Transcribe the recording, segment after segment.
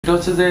এটা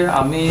হচ্ছে যে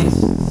আমি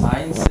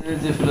সায়েন্সের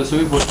যে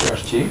ফিলোসফি পড়তে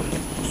আসছি,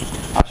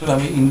 আসলে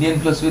আমি ইন্ডিয়ান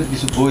ফিলোসফির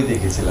কিছু বই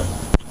দেখেছিলাম।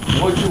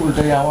 বইটি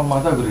উল্টাই আমার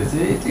মাথা ঘুরেছে,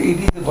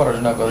 এইটিতে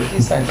পড়াশোনা করে কি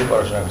সায়েন্সে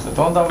পড়াশোনা করছে।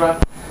 তখন তো আমরা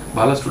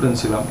ভালো স্টুডেন্ট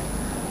ছিলাম,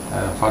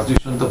 ফার্স্ট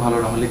ডিভিশন তো ভালো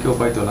না হলে কেউ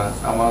পাইতো না।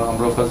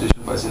 আমরাও ফার্স্ট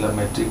ডিভিশন পাইছিলাম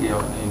ম্যাট্রিকে,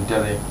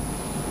 ইন্টারে।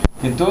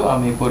 কিন্তু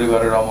আমি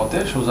পরিবারের অমতে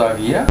সোজা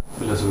গিয়া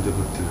ফিলোসফিতে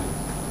ভর্তি হই,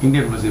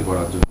 ইন্ডিয়ান ফিলোসফি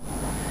পড়ার জন্য।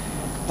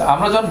 তা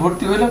আমরা যখন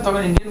ভর্তি হইলাম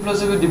তখন ইন্ডিয়ান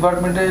ফিলোসফি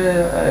ডিপার্টমেন্টে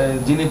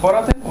যিনি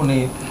পড়াতেন উনি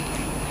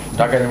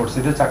ঢাকা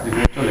ইউনিভার্সিটিতে চাকরি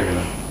করে চলে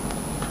গেলেন।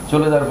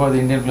 চলে যাওয়ার পর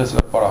ইন্ডিয়ান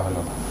ফিলোসফি পড়া হলো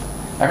না।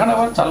 এখন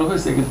আবার চালু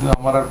হয়েছে, কিন্তু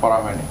আমার আর পড়া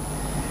হয়নি।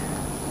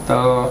 তো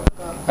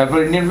তারপর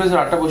ইন্ডিয়ান ফিলোসফির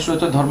আরেকটা বস্তু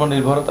হচ্ছে ধর্ম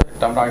নির্ভরতা,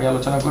 এটা আমরা আগে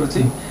আলোচনা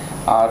করেছি।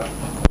 আর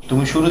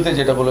তুমি শুরুতে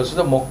যেটা বলেছো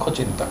যে মোক্ষ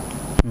চিন্তা,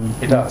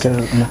 এটা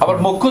আবার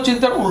মোক্ষ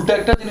চিন্তার উল্টো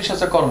একটা জিনিস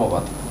আছে,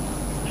 কর্মবাদ।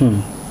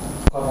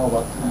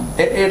 কর্মবাদ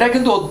এটা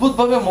কিন্তু অদ্ভুত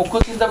ভাবে মোক্ষ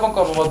চিন্তা এবং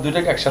কর্মবাদ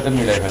দুইটাকে একসাথে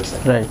মিলাই ফেলছে।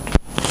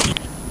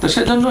 তো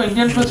সেজন্য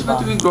ইন্ডিয়ান ফিলোসফি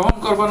তুমি গ্রহণ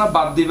করবে না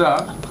বাদ দিবা,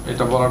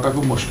 এটা বলাটা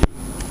খুব মুশকিল।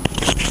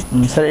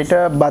 স্যার এটা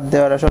বাদ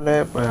দেওয়ার আসলে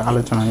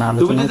আলোচনা না,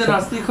 তুমি যদি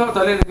নাস্তিক হও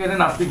তাহলে এখানে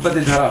নাস্তিকবাদী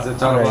যারা আছে,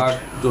 চারবাক,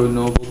 জৈন,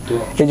 বৌদ্ধ,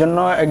 এইজন্য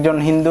একজন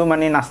হিন্দু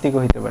মানে নাস্তিকও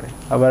হতে পারে,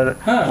 আবার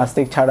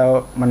নাস্তিক ছাড়াও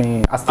মানে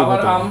আস্তিক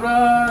হতে পারে। আমরা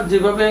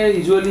যেভাবে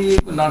ইউজুয়ালি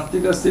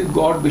নাস্তিক আস্তিক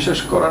গড বিশ্বাস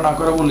করা না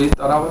করা বলি,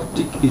 তারা আবার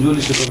ঠিক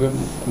ইউজুয়ালি সেভাবে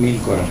মিল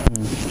করে।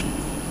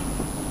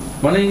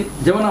 মানে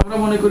যেমন আমরা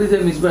মনে করি যে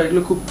মিসবা,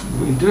 এগুলো খুব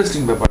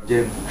ইন্টারেস্টিং ব্যাপার যে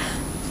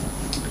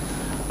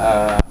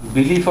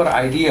belief or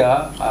idea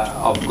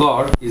of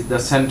God is the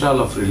central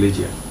of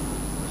religion.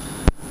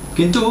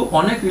 কিন্তু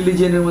অনেক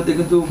রিলিজিয়নের মধ্যে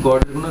কিন্তু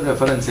গডের কোনো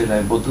রেফারেন্সই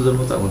নাই। বৌদ্ধ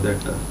ধর্ম তার মধ্যে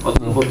একটা,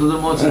 অথচ বৌদ্ধ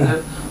ধর্ম হচ্ছে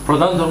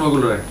প্রধান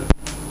ধর্মগুলোর একটা,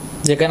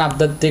 যেখানে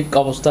আধ্যাত্মিক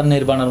অবস্থান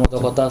নির্বাণের মতো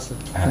কথা আছে,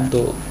 কিন্তু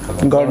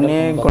গড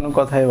নিয়ে কোনো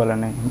কথাই বলে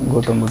নাই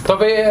গৌতম বুদ্ধ।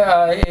 তবে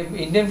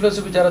ইন্ডিয়ান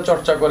ফিলোসফি যারা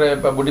চর্চা করে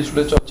বা বুদ্ধিস্ট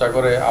ফিলোসফি চর্চা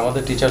করে,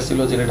 আমাদের টিচার ছিল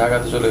যিনি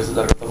ঢাকাতে চলে এসেছে,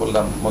 যার কথা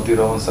বললাম, মতিউর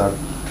রহমান স্যার।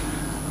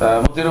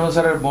 মতিউর রহমান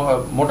স্যারের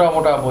মোটা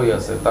মোটা বই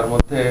আছে, তার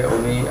মধ্যে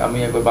আমি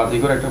একবার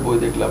বাদিকর একটা বই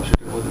দেখলাম,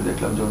 সেটার মধ্যে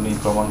দেখলাম যে উনি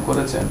প্রমাণ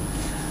করেছেন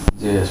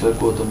যে আসলে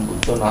গৌতম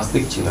বুদ্ধ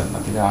নাস্তিক ছিলেন না,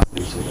 তিনি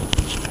আস্তিক ছিলেন।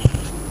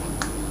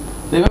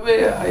 এইভাবে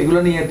এগুলো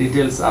নিয়ে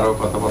ডিটেলস আরো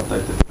কথাবার্তা।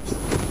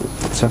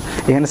 আচ্ছা,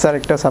 এখানে স্যার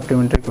একটা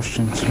সাপ্লিমেন্টারি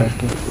কোশ্চেন ছিল আর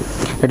কি।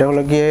 এটা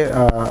হলো গিয়ে,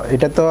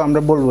 এটা তো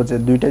আমরা বলবো যে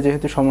দুইটা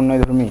যেহেতু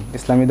সমন্বয়ধর্মী,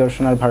 ইসলামী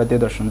দর্শন আর ভারতীয়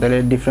দর্শন, তাহলে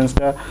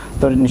ডিফারেন্সটা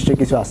তো নিশ্চয়ই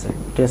কিছু আছে,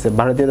 ঠিক আছে?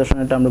 ভারতীয়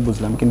দর্শনটা আমরা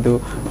বুঝলাম, কিন্তু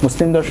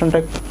মুসলিম দর্শনটা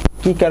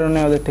কি কারণে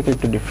ওদের থেকে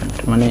একটু ডিফারেন্ট?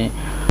 মানে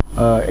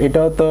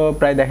এটাও তো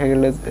প্রায় দেখা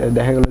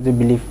গেল যে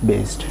বিলিফ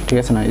বেসড, ঠিক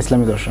আছে না,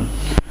 ইসলামী দর্শন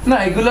না।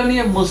 এগুলো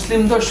নিয়ে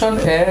মুসলিম দর্শন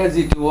as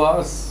it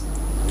was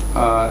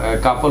a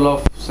couple of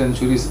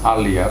centuries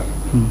earlier,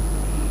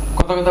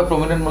 কথা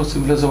প্রমিনেন্ট মুসলিম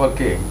ফিলোসফার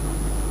কে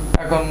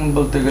এখন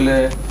বলতে গেলে,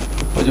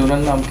 ওই যে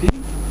ওনার নাম কি,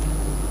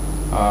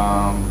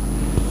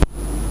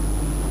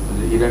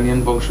 ইরানিয়ান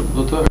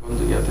বংশোদ্ভূত, এখন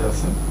যে ইয়াতে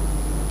আছে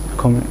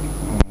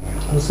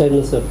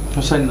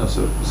হুসাইন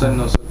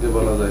নসর যে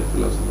বলা যায়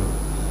ফিলোসফার।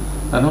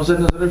 আর হুসাইন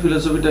নসরের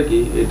ফিলোসফিটা কি,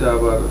 এটা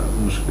আবার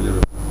মুশকিলের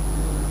ব্যাপার।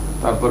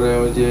 তারপরে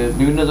ওই যে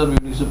বিভিন্ন জন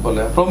বিভিন্ন কিছু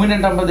বলে,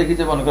 প্রমিনেন্ট আমরা দেখি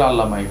যে মনে করি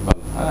আল্লামা ইকবাল।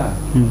 হ্যাঁ,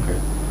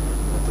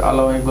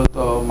 আল্লামা ইকবাল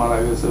তো মারা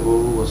গেছে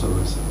বহু বছর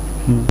হয়েছে।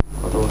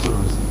 কত বছর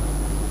হয়েছে?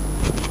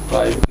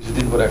 প্রায়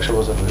কিছুদিন পরে 100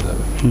 বছর হয়ে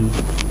যাবে।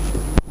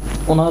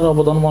 ওনার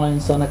অবদান মনে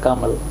ইনসানে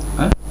কামাল।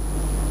 হ্যাঁ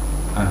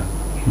হ্যাঁ,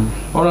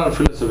 ওনার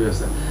ফিলোসফি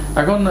আছে।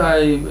 এখন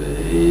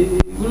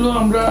এইগুলো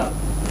আমরা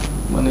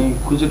মানে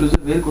খুঁজে টুজে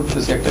বের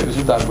করতেছি একটা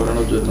কিছু দাঁড়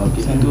করানোর জন্য,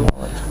 কিন্তু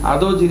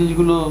আদৌ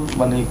জিনিসগুলো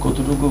মানে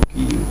কতটুকু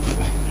কি।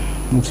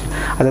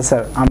 আচ্ছা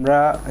স্যার, আমরা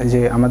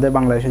যে আমাদের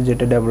বাংলাদেশে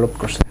যেটা ডেভেলপ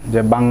করছে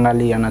যে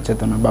বাঙালিয়ানা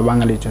চেতনা বা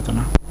বাঙালি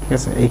চেতনা, ঠিক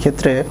আছে, এই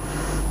ক্ষেত্রে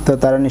তো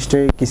তারা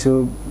নিশ্চয়ই কিছু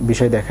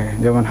বিষয় দেখায়,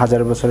 যেমন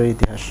হাজার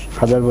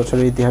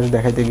বছরের ইতিহাস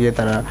দেখাইতে গিয়ে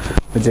তারা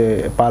যে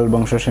পাল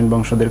বংশ, সেন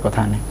বংশদের কথা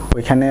আনে।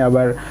 ওইখানে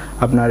আবার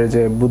আপনার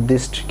যে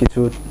বুদ্ধিস্ট কিছু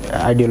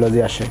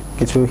আইডিওলজি আসে,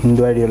 কিছু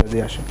হিন্দু আইডিওলজি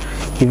আসে।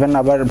 ইভেন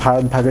আবার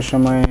ভারত ভাগের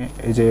সময়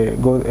এই যে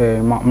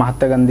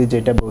মহাত্মা গান্ধী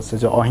যেটা বলছে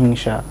যে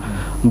অহিংসা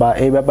বা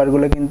এই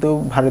ব্যাপারগুলো কিন্তু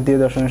ভারতীয়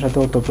দর্শনের সাথে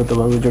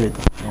ওতপ্রোতভাবে জড়িত।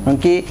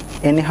 এমনকি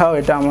এনিহাও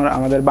এটা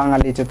আমাদের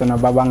বাঙালি চেতনা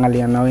বা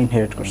বাঙালিয়ানাও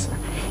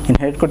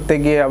ইনহেরিট করতে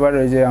গিয়ে আবার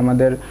ওই যে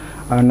আমাদের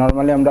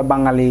নর্মালি আমরা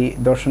বাঙালি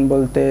দর্শন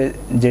বলতে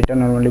যেটা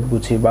নর্মালি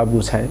বুঝি বা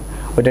বুঝাই,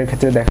 ওইটার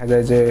ক্ষেত্রে দেখা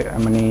যায় যে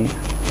মানে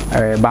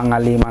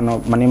বাঙালি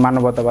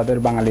মানবতাবাদের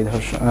বাঙালি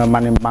দর্শন,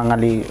 মানে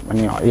বাঙালি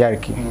মানে আর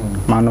কি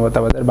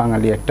মানবতাবাদের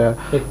বাঙালি একটা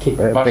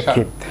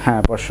প্রেক্ষিত,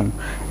 হ্যাঁ, পোর্শন।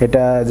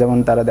 এটা যেমন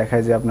তারা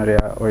দেখায় যে আপনার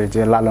ওই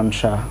যে লালন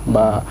শাহ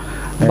বা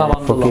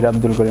ফকির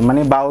আব্দুল করিম,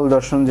 মানে বাউল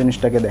দর্শন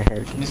জিনিসটাকে দেখায়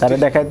আর কি।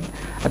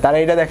 তারা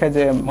এটা দেখায়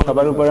যে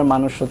সবার উপরে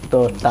মানুষ সত্য,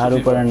 তার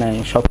উপরে নাই,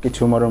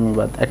 সবকিছু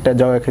মরমিবাদ, একটা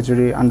জগা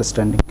খিচুড়ি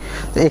আন্ডারস্ট্যান্ডিং।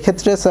 তো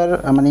এক্ষেত্রে স্যার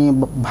মানে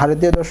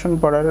ভারতীয় দর্শন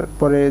পড়ার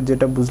পরে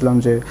যেটা বুঝলাম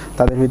যে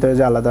তাদের ভিতরে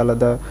যে আলাদা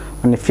আলাদা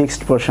মানে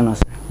ফিক্সড পোর্শন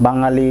আছে,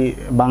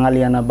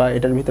 বাঙালিয়ানা বা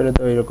এটার ভিতরে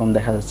তো এরকম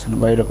দেখা যাচ্ছে না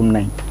বা এরকম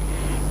নাই।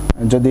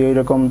 যদি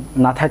ওইরকম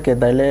না থাকে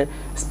তাহলে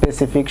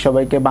স্পেসিফিক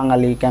সবাইকে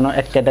বাঙালি কেন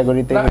এক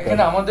ক্যাটাগরিতে?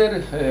 এখানে আমাদের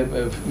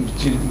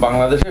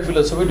বাংলাদেশের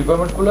ফিলোসফি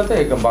ডিপার্টমেন্টগুলোতে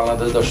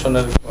বাংলাদেশ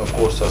দর্শনের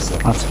কোর্স আছে।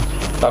 আচ্ছা।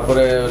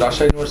 তারপরে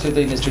রাজশাহী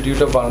ইউনিভার্সিটিতে ইনস্টিটিউট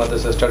অফ বাংলাদেশ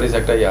স্টাডিজ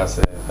একটা ইয়ে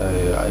আছে,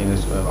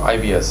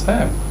 IBS,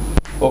 হ্যাঁ,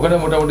 ওখানে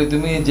মোটামুটি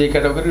তুমি যে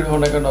ক্যাটাগরির হো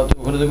না কেন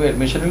ওখানে তুমি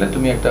অ্যাডমিশন নিলে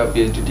তুমি একটা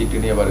পিএইচডি ডিগ্রি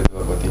নিয়ে বাড়িতে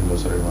পারবো 3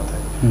 বছরের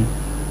মাথায়।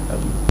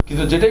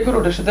 কিন্তু যেটাই করো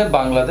ওটার সাথে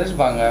বাংলাদেশ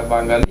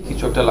বাঙালি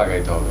কিছু একটা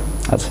লাগাইতে হবে।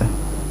 আচ্ছা,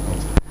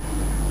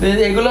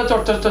 এগুলো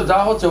চর্চা যা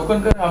হচ্ছে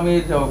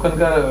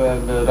ওখানকার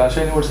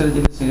রাজশাহী ইউনিভার্সিটির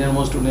যিনি সিনিয়র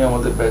মোস্ট উনি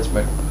আমাদের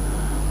ব্যাচমেট,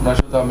 ওনার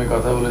সাথে আমি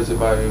কথা বলেছি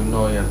বা বিভিন্ন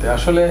ইয়াতে,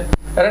 আসলে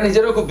এরা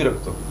নিজেরাও খুব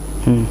বিরক্ত।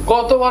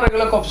 কতবার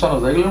এগুলো কপসানো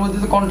যায়, এগুলোর মধ্যে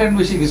তো কন্টেন্ট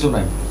বেশি কিছু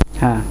নাই।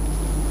 হ্যাঁ,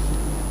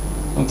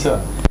 আচ্ছা,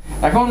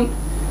 এখন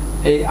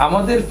এই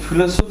আমাদের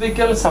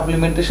ফিলোসফিক্যাল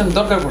সাপ্লিমেন্টেশন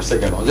দরকার পড়ছে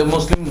কেন? যে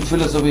মুসলিম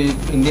ফিলোসফি,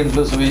 ইন্ডিয়ান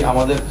ফিলোসফি,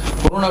 আমাদের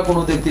কোনো না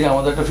কোনো দিক থেকে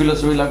আমাদের একটা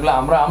ফিলোসফি লাগলে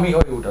আমি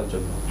হয়ে ওঠার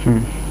জন্য।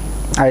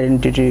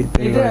 আইডেন্টিটি,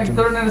 এটা এক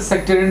ধরনের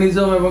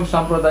সেক্টারিয়ানিজম এবং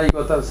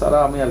সাম্প্রদায়িকতা ছাড়া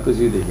আমি আর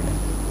কিছুই দেখি না।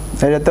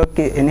 এটা তো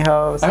কি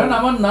এনিহাউ এখন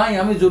আমার নাই,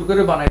 আমি জোর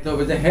করে বানাইতে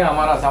হবে যে হ্যাঁ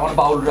আমার আছে, আমার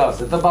বাউলরা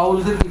আছে। তো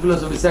বাউলদের কি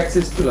ফিলোসফি?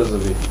 Sexist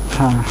philosophy.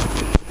 হ্যাঁ,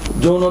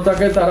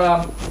 যৌনতাকে তারা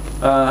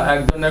এক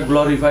ধরনের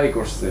গ্লোরিফাই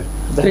করছে।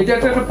 এটা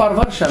একটা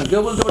পারভার্সন,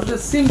 কেউ বলতে পারছে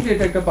সিম্পলি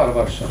এটা একটা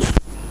পারভার্সন।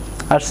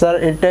 আর স্যার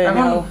এটা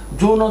এখন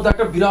যৌনতা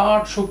একটা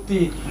বিরাট শক্তি,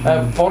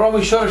 পরম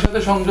ঈশ্বরের সাথে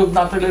সংযোগ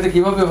না থাকলে এটা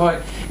কিভাবে হয়?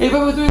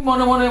 এইভাবে তুমি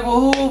মনে মনে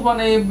বহু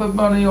মানে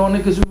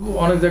অনেক কিছু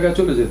অনেক জায়গায়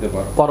চলে যেতে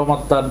পারো,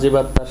 পরমাত্মার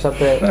জীবাত্মার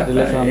সাথে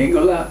রিলেশন,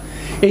 এইগুলা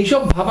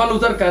এইসব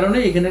ভাবালুতার কারণে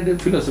এখানে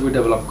ফিলোসফি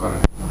ডেভেলপ করা।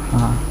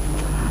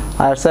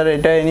 আর স্যার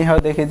এটা এনিহাউ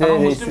দেখি যে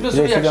মুসলিম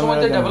ফিলোসফি এক সময়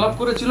ডেভেলপ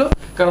করেছিল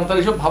কারণ তারা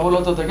এইসব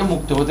ভাবালুতা থেকে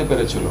মুক্ত হতে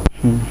পেরেছিল।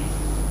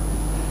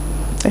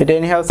 এটা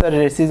এনিহাউ স্যার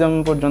রেসিজম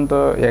পর্যন্ত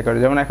ইয়ে করে,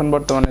 যেমন এখন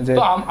বর্তমানে যে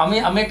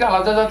আমি একটা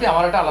আলাদা জাতি,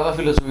 আমার একটা আলাদা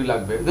ফিলোসফি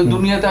লাগবে।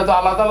 দুনিয়াতে এত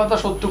আলাদা আলাদা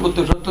সত্য করতে,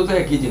 সত্য তো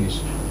একই জিনিস।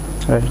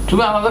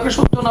 তুমি আলাদাকে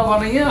সত্য না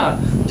বানাইয়া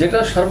যেটা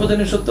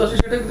সার্বজনীন সত্য আছে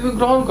সেটাকে তুমি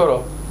গ্রহণ করো।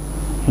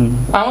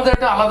 আমাদের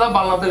একটা আলাদা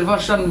বাংলাদেশ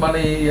ভার্সন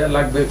মানে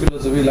লাগবে,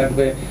 ফিলোসফি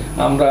লাগবে।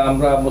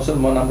 আমরা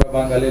মুসলমান, আমরা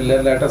বাঙালি,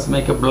 let us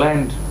make a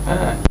blend.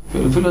 হ্যাঁ,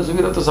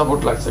 ফিলোসফির তো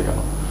সাপোর্ট লাগছে কেন?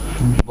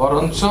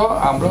 বরঞ্চ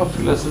আমরা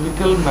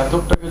ফিলোসফিক্যাল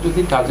মেথডটাকে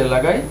যদি কাজে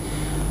লাগাই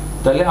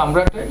তাহলে আমরা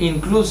একটা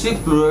ইনক্লুসিভ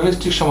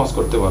প্লুরালিস্টিক সমাজ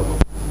করতে পারবো।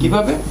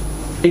 কিভাবে?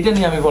 এটা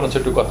নিয়ে আমি বরঞ্চ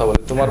একটু কথা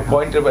বলি, তোমার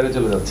পয়েন্টের বাইরে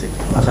চলে যাচ্ছি।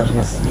 আচ্ছা, ঠিক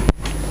আছে।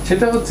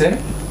 সেটা হচ্ছে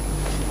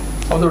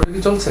আমাদের ওটা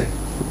কি চলছে?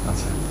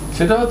 আচ্ছা,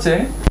 সেটা হচ্ছে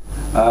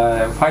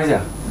ফাইজা,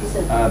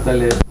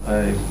 তাহলে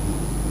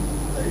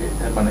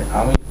মানে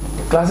আমি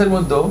ক্লাসের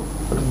মধ্যেও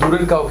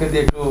দূরের কাউকে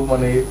দিয়ে একটু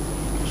মানে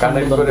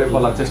কানেক্ট করে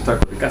বলার চেষ্টা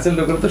করি, কাছের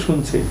লোকেরা তো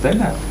শুনছে, তাই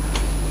না?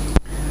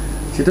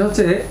 সেটা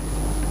হচ্ছে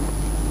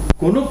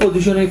কোনো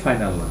পজিশনেই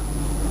ফাইনাল না,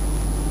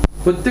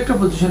 প্রত্যেকটা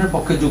পজিশনের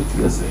পক্ষে যুক্তি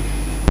আছে,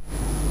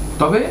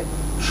 তবে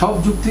সব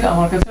যুক্তি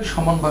আমার কাছে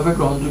সমানভাবে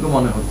গ্রহণযোগ্য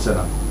মনে হচ্ছে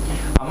না।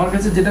 আমার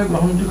কাছে যেটা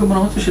গ্রহণযোগ্য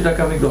মনে হচ্ছে সেটাকে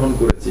আমি গ্রহণ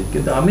করেছি,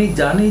 কিন্তু আমি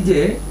জানি যে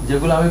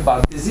যেগুলো আমি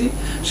বাদ দিয়েছি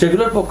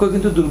সেগুলোর পক্ষে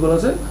কিন্তু দুর্বল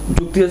আছে,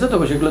 যুক্তি আছে,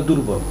 তবে সেগুলো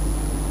দুর্বল।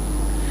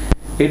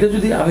 এটা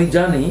যদি আমি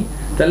জানি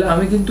তাহলে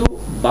আমি কিন্তু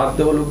বাদ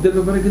দেওয়া লোকদের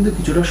ব্যাপারে কিন্তু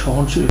কিছুটা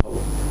সহনশীল হব।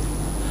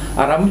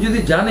 আর আমি যদি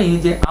জানি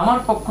যে আমার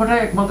পক্ষটা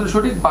একমাত্র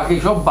সঠিক, বাকি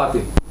সব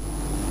বাতিল,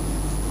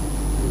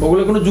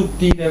 ওগুলো কোনো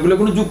যুক্তি না, এগুলো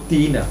কোনো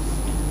যুক্তিই না,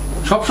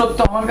 সব সত্য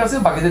আমার কাছে,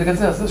 বাকিদের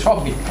কাছে আছে সব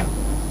মিথ্যা।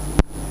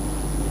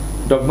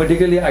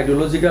 ডগমেটিক্যালি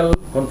আইডিওলজিক্যাল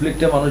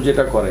কনফ্লিক্টে মানুষ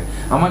যেটা করে,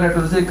 আমার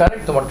আইডিওলজি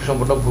কারেক্ট, তোমারটা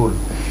সম্পূর্ণ ভুল,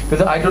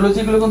 কিন্তু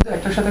আইডিওলজিগুলো কিন্তু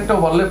একটার সাথে একটা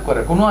ওভারল্যাপ করে।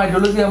 কোনো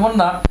আইডিওলজি এমন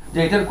না যে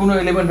এটার কোনো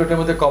এলিমেন্ট ওটার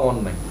মধ্যে কমন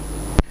নাই।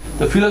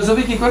 তো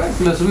ফিলোসফি কি করে?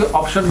 ফিলোসফি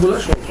অপশনগুলো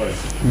শো করে।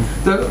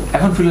 তো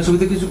এখন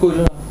ফিলোসফিতে কিছু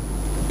কইলো না,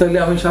 তাহলে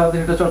আমি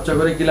সারাদিন এটা চর্চা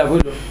করে কি লাভ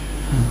হইলো?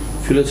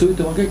 ফিলোসফি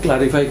তোমাকে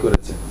ক্লারিফাই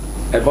করেছে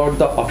about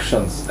the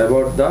options,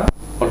 about the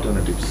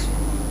alternatives.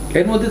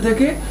 এর মধ্যে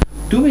থেকে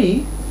তুমি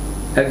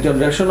একজন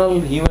রেশনাল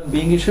হিউম্যান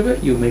বিইং হিসেবে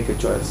you make a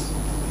choice,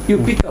 you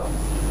pick up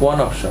one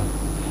option,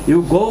 you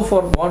go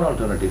for one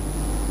alternative,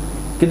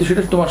 কিন্তু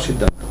সেটা তোমার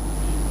সিদ্ধান্ত।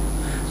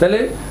 তাহলে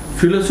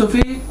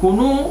ফিলোসফি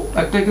কোনো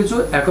একটা কিছু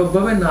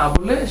এককভাবে না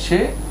বলে সে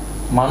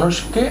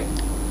মানুষকে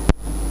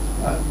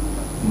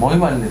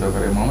মহিমান্বিত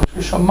করে,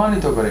 মানুষকে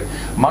সম্মানিত করে,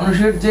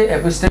 মানুষের যে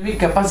এপিস্টেমিক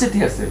ক্যাপাসিটি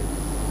আছে,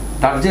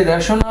 তার যে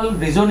রেশনাল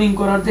রিজনিং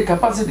করার যে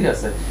ক্যাপাসিটি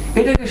আছে,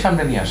 এটাকে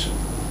সামনে নিয়ে আসে।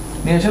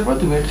 নিয়ে আসার পর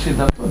তুমি একটা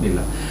সিদ্ধান্ত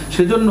নিলা।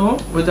 সেজন্য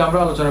ওই যে আমরা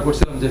আলোচনা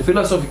করছিলাম যে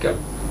ফিলোসফিক্যাল,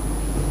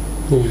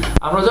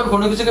 আমরা যখন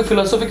কোনো কিছুকে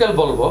ফিলোসফিক্যাল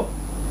বলবো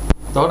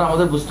তখন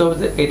আমাদের বুঝতে হবে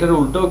যে এটার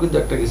উল্টাও কিন্তু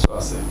একটা কিছু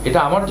আছে। এটা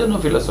আমার জন্য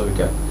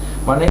ফিলোসফিক্যাল,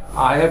 মানে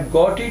I have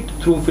got it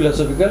through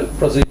philosophical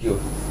procedure.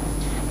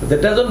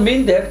 That doesn't mean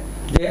that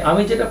যে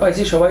আমি যেটা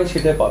পাইছি সবাই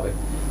সেটাই পাবে,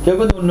 কেউ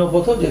কিন্তু অন্য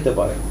পথেও যেতে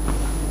পারে।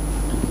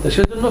 তো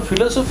সেজন্য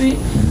ফিলোসফি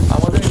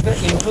আমাদের একটা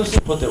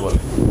ইনক্লুসিভ হতে বলে।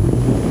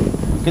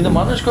 কিন্তু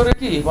মানুষ করে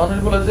কি, মানুষ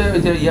বলে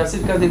যে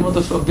ইয়াসির কাদির মতো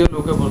শ্রদ্ধেয়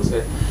লোকে বলছে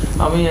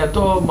আমি এত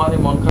মানে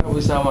মন খারাপ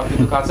হয়েছে আমার,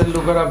 কিন্তু কাছের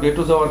লোকেরা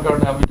বেটু যাওয়ার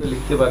কারণে আমি এটা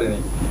লিখতে পারিনি।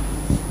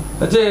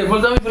 যে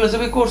বলতে আমি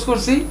ফিলোসফি কোর্স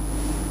করছি,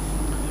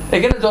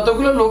 এখানে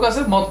যতগুলো লোক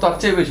আছে মত তার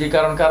চেয়ে বেশি,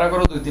 কারণ কারা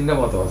করো 2-3টা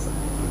মত আছে।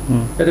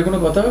 এটা কোনো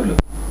কথা হইলো?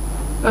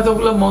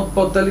 এতগুলো মত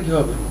পদ্মালি কি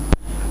হবে?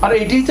 আর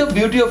এটাই তো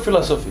বিউটি অফ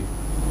ফিলোসফি,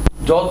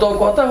 যত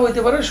কথা হইতে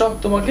পারে সব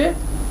তোমাকে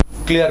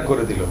ক্লিয়ার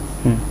করে দিল।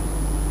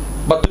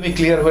 বা তুমি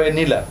ক্লিয়ার হয়ে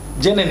নিলা,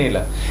 জেনে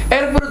নিলা,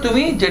 এরপরে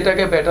তুমি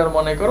যেটাকে বেটার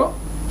মনে করো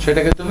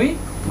সেটাকে তুমি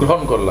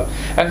গ্রহণ করলা।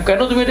 এখন কেন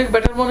তুমি এটাকে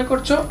বেটার মনে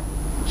করছো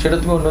সেটা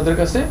তুমি অন্যদের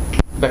কাছে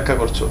ব্যাখ্যা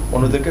করছো,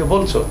 অন্যদেরকে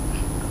বলছো।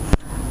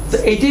 তো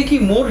এইটাই কি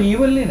মোর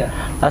হিউম্যানলি না?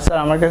 আর স্যার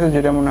আমার কাছে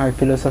যেটা মনে হয়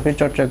ফিলোসফি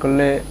চর্চা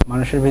করলে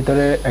মানুষের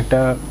ভিতরে একটা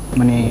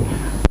মানে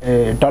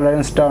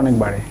টলারেন্সটা অনেক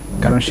বাড়ে,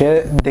 কারণ সে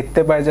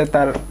দেখতে পায় যে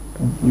তার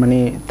মানে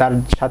তার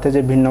সাথে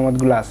যে ভিন্ন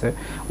মতগুলো আছে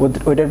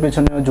ওইটার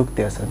পেছনেও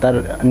যুক্তি আছে, তার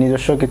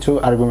নিজস্ব কিছু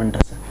আর্গুমেন্ট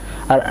আছে।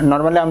 আর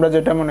নর্মালি আমরা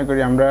যেটা মনে করি,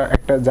 আমরা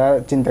একটা যা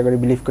চিন্তা করি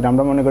বিলিভ করি,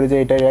 আমরা মনে করি যে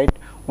এটাই রাইট,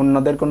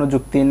 অন্যদের কোনো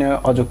যুক্তি নেই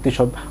অযুক্তি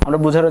সব আমরা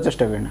বোঝারও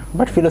চেষ্টা করি না।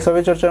 বাট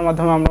ফিলোসফি চর্চার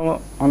মাধ্যমে আমরা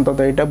অন্তত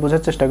এটা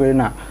বোঝার চেষ্টা করি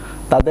না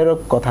তাদেরও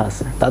কথা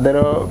আছে,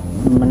 তাদেরও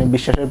মানে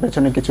বিশ্বাসের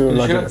পেছনে কিছু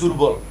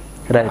দুর্বল।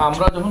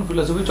 আমরা যখন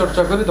ফিলোসফি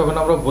চর্চা করি তখন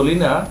আমরা বলি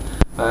না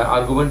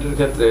আর্গুমেন্টের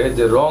ক্ষেত্রে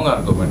যে রং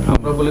আর্গুমেন্ট,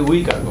 আমরা বলি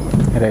উইক আর্গুমেন্ট,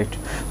 রাইট?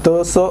 তো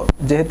সো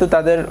যেহেতু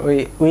তাদের ওই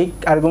উইক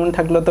আর্গুমেন্ট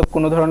থাকলে তো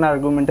কোনো ধরনের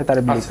আর্গুমেন্টে তার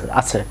বিলিভ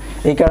আছে,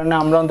 এই কারণে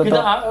আমরা অন্তত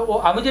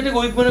আমি যেটাকে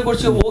উইক মনে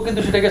করছি ও কিন্তু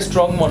সেটাকে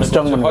স্ট্রং মনে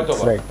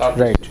করছে,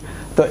 রাইট?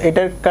 তো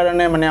এটার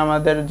কারণে মানে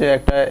আমাদের যে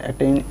একটা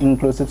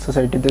ইনক্লুসিভ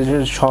সোসাইটিতে যে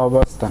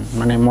সহাবস্থান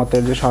মানে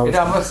মতের যে সহাবস্থান,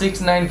 এটা আমরা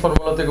 6-9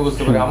 ফর্মুলা থেকে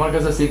বুঝতে পারি। আমার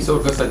কাছে 6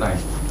 ওর কাছে 9,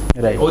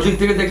 রাইট? ওই দিক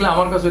থেকে দেখলে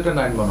আমার কাছে এটা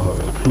 9 মনে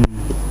হবে।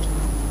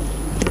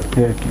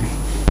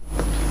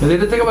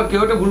 এটা থেকে আবার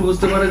কেউ একটা ভুল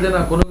বুঝতে পারে যে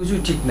না কোনো কিছু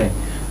ঠিক নেই,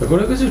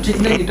 কোনো কিছু ঠিক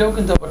নেই এটাও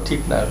কিন্তু আবার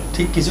ঠিক না,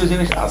 ঠিক কিছু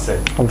জিনিস আছে,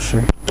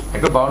 অবশ্যই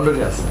একটা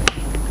বাউন্ডারি আছে।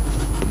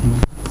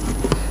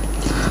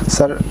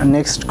 স্যার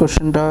নেক্সট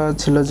কোশ্চেনটা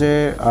ছিল যে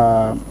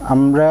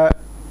আমরা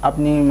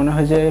আপনি মনে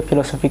হয় যে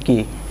ফিলোসফি কি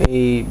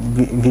এই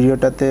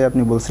ভিডিওটাতে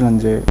আপনি বলছিলেন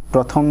যে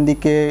প্রথম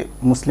দিকে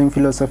মুসলিম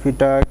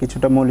ফিলোসফিটা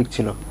কিছুটা মৌলিক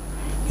ছিল,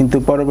 কিন্তু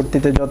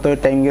পরবর্তীতে যত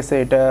টাইম গেছে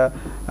এটা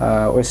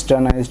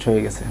ওয়েস্টার্নাইজড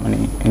হয়ে গেছে, মানে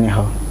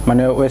এনিহাও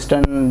মানে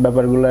ওয়েস্টার্ন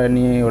ব্যাপারগুলো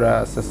নিয়ে ওরা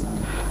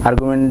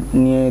আর্গুমেন্ট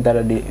নিয়ে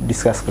তারা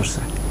ডিসকাস করছে।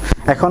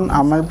 এখন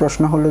আমার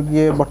প্রশ্ন হলো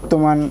গিয়ে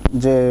বর্তমান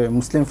যে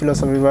মুসলিম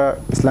ফিলোসফি বা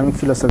ইসলামিক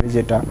ফিলোসফি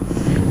যেটা,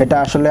 এটা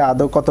আসলে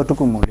আদৌ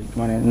কতটুকু মৌলিক,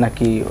 মানে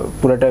নাকি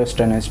পুরোটা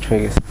ওয়েস্টার্নাইজড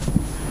হয়ে গেছে?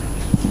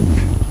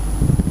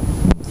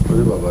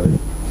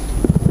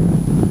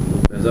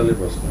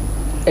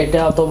 এটা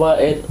অথবা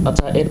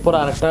আচ্ছা এরপর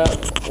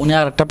উনি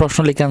আরেকটা প্রশ্ন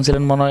লিখে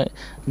আনছিলেন মনে হয়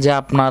যে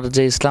আপনার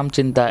যে ইসলাম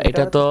চিন্তা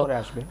এটা তো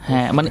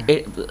হ্যাঁ মানে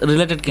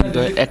রিলেটেড, কিন্তু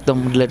একদম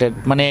রিলেটেড,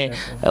 মানে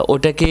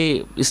ওটা কি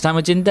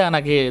ইসলামী চিন্তা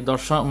নাকি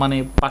দর্শন মানে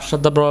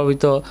পাশ্চাত্য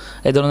প্রভাবিত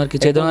এই ধরনের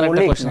কিছু, এই ধরনের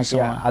একটা কোশ্চেন আছে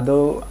আদৌ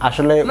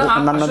আসলে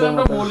অন্যান্যদের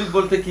মতো মৌলিক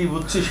বলতে কি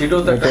বুঝছি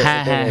সেটাও তো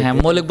হ্যাঁ হ্যাঁ হ্যাঁ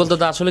মৌলিক বলতে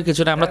তো আসলে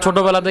কিছু না, আমরা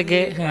ছোটবেলা থেকে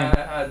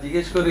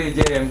জিজ্ঞেস করি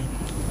যে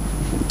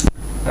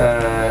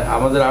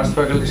আমাদের আর্টস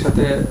ফ্যাকাল্টির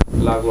সাথে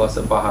লাগু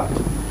আছে পাহাড়,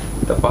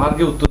 তা পাহাড়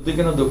কি উত্তর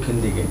দিকে না দক্ষিণ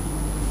দিকে?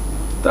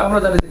 তা আমরা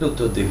জানি এটা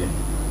উত্তর দিকে।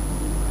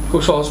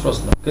 খুব সহজ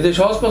প্রশ্ন, কিন্তু এই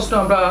সহজ প্রশ্ন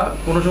আমরা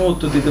কোনো সময়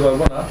উত্তর দিতে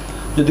পারবো না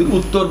যদি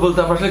উত্তর বলতে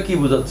আমরা আসলে কি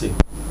বোঝাচ্ছি।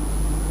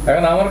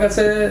 এখন আমার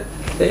কাছে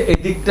এই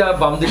দিকটা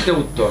বাম দিকটা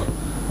উত্তর,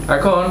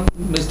 এখন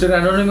মিস্টার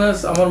অ্যানোনিমাস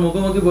আমার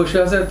মুখোমুখি বসে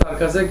আছে, তার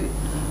কাছে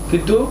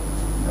কিন্তু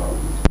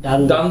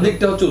ডান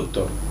দিকটা হচ্ছে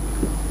উত্তর।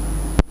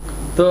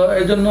 তো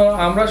এই জন্য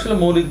আমরা আসলে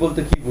মৌলিক বলতে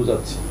কি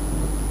বোঝাচ্ছি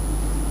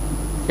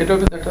এটাও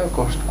কিন্তু একটা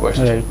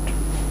কোয়েশ্চেন।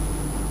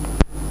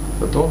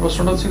 তোমার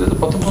প্রশ্নটা ছিল যে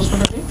প্রথম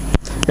প্রশ্নটা কি?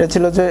 এটা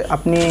ছিল যে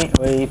আপনি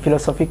ওই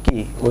ফিলোসফি কি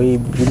ওই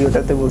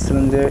ভিডিওটাতে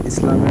বলছিলেন যে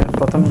ইসলামের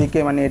প্রথম দিকে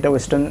মানে এটা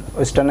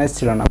ওয়েস্টার্নাইজ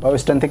ছিল না বা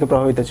ওয়েস্টার্ন থেকে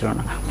প্রভাবিত ছিল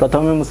না,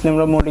 প্রথমে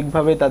মুসলিমরা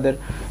মৌলিকভাবে তাদের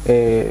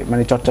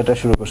মানে চর্চাটা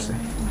শুরু করছে।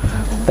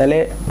 তাহলে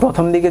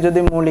প্রথম দিকে যদি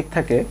মৌলিক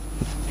থাকে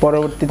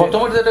পরবর্তীতে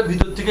প্রথমে যেটা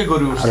ভিতর থেকে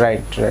গড়ে উঠছে,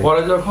 রাইট রাইট,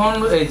 পরে যখন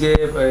এই যে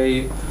এই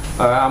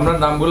আমরা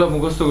নামগুলো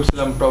মুখস্থ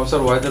করছিলাম,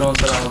 প্রফেসর ওয়াহিদুর রহমান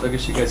স্যার আমাদেরকে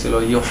শিখাইছিল,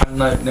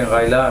 ইউহান্না ইবনে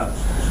গাইলান,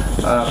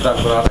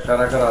 তারপর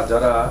কারা কারা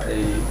যারা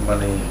এই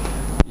মানে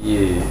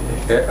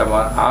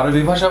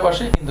আরবি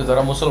ভাষাভাষী কিন্তু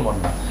যারা মুসলমান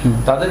না,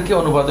 তাদেরকে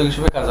অনুবাদক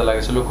হিসেবে কাজে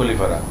লাগেছিল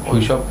খলিফারা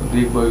ওইসব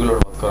গ্রিক বইগুলো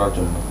অনুবাদ করার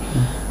জন্য।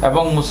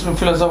 এবং মুসলিম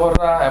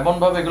ফিলোসফাররা এমন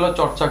ভাবে এগুলো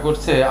চর্চা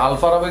করছে,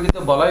 আল-ফারাবি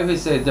কিন্তু বলাই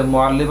হয়েছে যে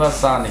মুআল্লিমা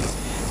সানি,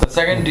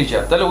 সেকেন্ড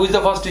টিচার। তাহলে with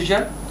the first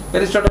teacher?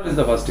 Aristotle is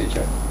the first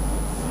teacher.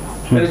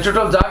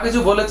 Aristotle যা কিছু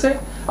বলেছে,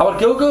 আবার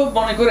কেউ কেউ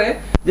মনে করে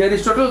যে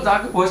এরিস্টটল যা,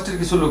 ওয়েস্টের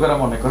কিছু লোকেরা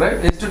মনে করে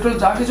এরিস্টটল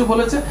যা কিছু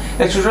বলেছে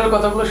এরিস্টটলের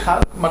কথাগুলো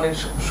মানে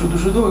শুধু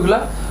শুধু ওইগুলা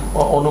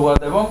অনুবাদ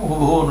এবং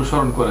হুবহু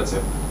অনুসরণ করেছে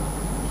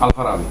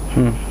আল-ফারাবি।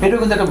 এটাও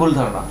কিন্তু একটা ভুল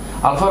ধারণা।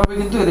 আল-ফারাবি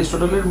কিন্তু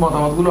এরিস্টটলের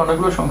মতামতগুলো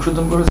অনেকগুলো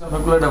সংশোধন করেছে,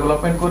 অনেকগুলো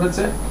ডেভেলপমেন্ট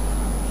করেছে,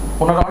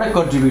 ওনার অনেক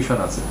কন্ট্রিবিউশন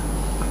আছে।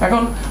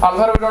 এখন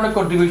আল-ফারাবির অনেক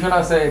কন্ট্রিবিউশন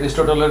আছে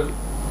এরিস্টটলের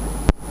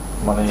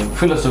মানে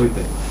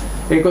ফিলোসফিতে।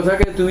 এই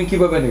কথাকে তুমি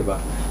কিভাবে নিবা?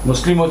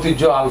 মুসলিম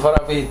ঐতিহ্য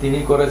আল-ফারাবি তিনি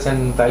করেছেন,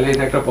 তাইলে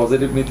এটা একটা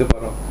পজিটিভ নিতে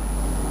পারো।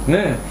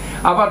 হ্যাঁ,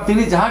 আবার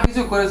তিনি যাহা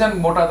কিছু করেছেন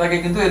মোটা দাগে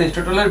কিন্তু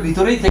এরিস্টটলের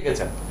ভিতরেই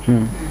থেকেছেন,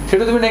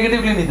 সেটা তুমি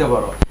নেগেটিভলি নিতে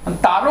পারো।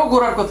 তারও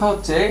গোড়ার কথা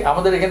হচ্ছে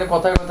আমাদের এখানে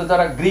কথায় কথা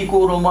যারা গ্রিক ও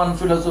রোমান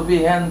ফিলোসফি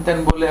হ্যান ত্যান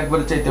বলে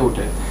একবার চাইতে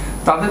উঠে,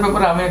 তাদের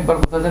ব্যাপারে আমি একবার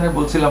কথা জানে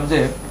বলছিলাম যে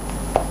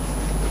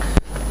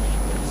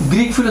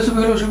গ্রিক ফিলোসফি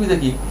হলো অসুবিধা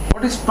কি?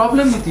 What is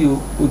problem with you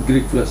with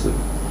Greek philosophy?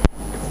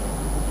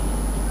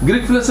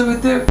 Greek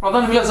ফিলোসফিতে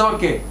প্রধান ফিলোসফার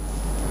কে?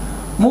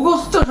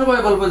 মুখস্থ সবাই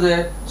বলবে যে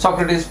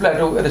সক্রেটিস,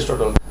 প্লেটো,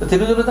 অ্যারিস্টটল,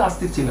 তিনজনে তো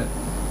আস্তিক ছিলেন।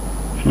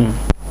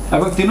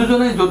 এবং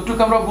তিনজনে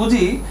যতটুকু আমরা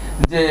বুঝি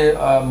যে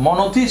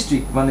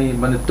মনোথিস্টিক মানে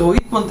মানে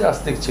তৌহিদপন্থী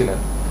আস্তিক ছিলেন।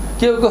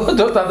 কেউ কেউ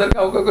তো তাদের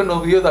কাউকে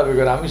নবীও দাবি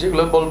করে, আমি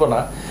সেগুলো বলবো না,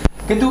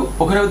 কিন্তু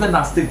ওখানে ওদের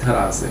নাস্তিক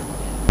ধারা আছে,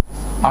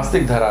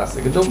 আস্তিক ধারা আছে,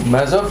 কিন্তু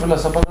মেজর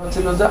ফিলোসফার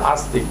ছিল যে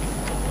আস্তিক।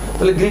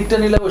 তাহলে গ্রিকটা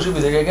নিলে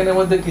অসুবিধা, এখানের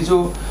মধ্যে কিছু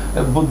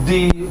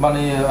বুদ্ধি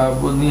মানে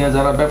নিয়ে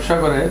যারা ব্যবসা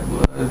করে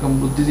এরকম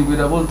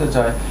বুদ্ধিজীবীরা বলতে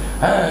চায়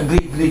হ্যাঁ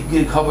গ্রিক গ্রিক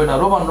গ্রিক হবে না,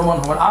 রোমান রোমান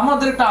হবে না,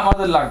 আমাদেরটা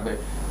আমাদের লাগবে।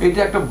 এটা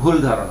একটা ভুল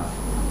ধারণা,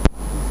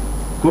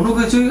 কোনো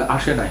কিছুই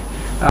আসে নাই।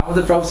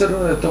 আমাদের প্রফেসর,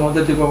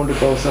 তোমাদের ডিপার্টমেন্টের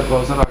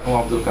প্রফেসর আকম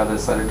আব্দুল কাদের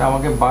স্যার এটা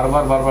আমাকে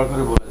বারবার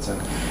করে বলেছেন,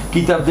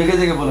 কিতাব দেখে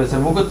দেখে বলেছেন,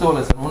 মুখস্থ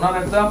বলেছেন। ওনার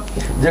একটা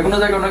যে কোনো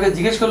জায়গায় ওনাকে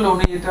জিজ্ঞেস করলে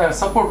উনি এটা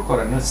সাপোর্ট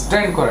করেন,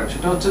 স্ট্যান্ড করেন,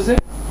 সেটা হচ্ছে যে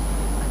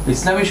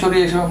ইসলামী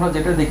শরিয়া হিসেবে আমরা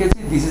যেটা দেখেছি,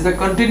 this is a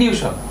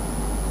continuation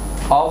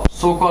of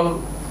so call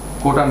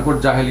coat unquote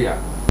জাহেলিয়া।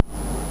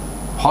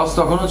 হজ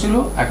তখনও ছিল,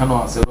 এখনো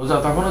আছে, রোজা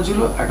তখনও ছিল,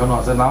 এখনো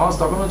আছে, নামাজ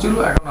তখনও ছিল,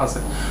 এখনো আছে,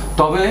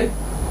 তবে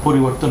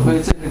পরিবর্তন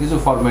হয়েছে এটা কিছু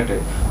ফরম্যাটে,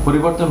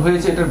 পরিবর্তন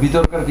হয়েছে এটার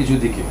ভিতরকার কিছু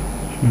দিকে।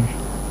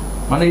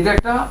 মানে এটা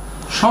একটা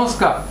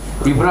সংস্কার,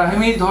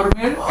 ইব্রাহিমী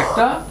ধর্মের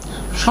একটা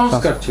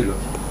সংস্কার ছিল,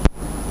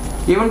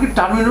 এমনকি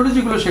টার্মিনোলজি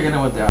গুলো সেখানে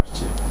মধ্যে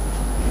আসছে।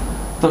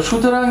 তো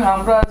সুতরাং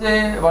আমরা যে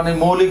মানে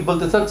মৌলিক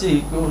বলতে চাচ্ছি,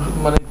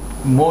 মানে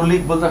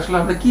মৌলিক বলতে আসলে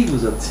আমরা কি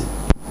বুঝাচ্ছি,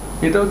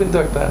 এটাও কিন্তু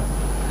একটা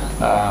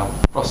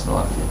প্রশ্ন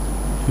আর কি।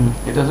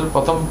 এটা হচ্ছে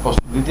প্রথম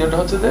প্রশ্ন। দ্বিতীয়টা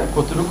হচ্ছে যে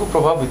কতটুকু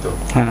প্রভাবিত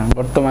হ্যাঁ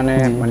বর্তমানে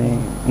মানে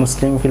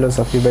মুসলিম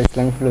ফিলোসফি বা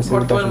ইসলামিক ফিলোসফি।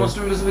 বর্তমানে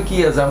মুসলিম ফিলোসফি কি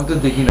আছে আমি তো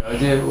দেখি না।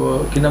 যে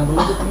কি নাম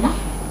বললে তুমি?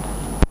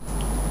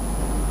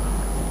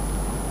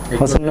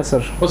 হোসেন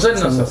নাসর।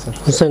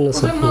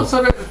 হোসেন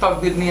নাসরের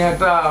তাকদীর নিয়ে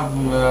একটা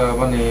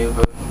মানে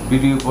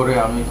ভিডিও পরে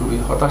আমি খুবই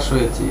হতাশ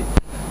হয়েছি,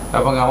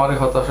 এবং আমার এই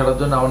হতাশার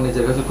জন্য আমার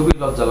নিজের কাছে খুবই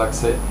লজ্জা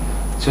লাগছে।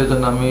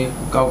 সেজন্য আমি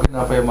কাউকে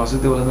না পেয়ে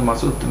মাসুদকে বললাম,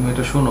 মাসুদ তুমি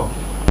এটা শুনো,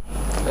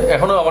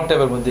 এখনো আমার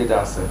ট্যাবের মধ্যে এটা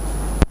আছে,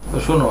 তো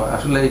শুনো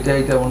আসলে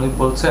এটা উনি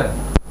বলছেন।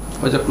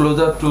 ওই যে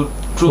ক্লোজার টু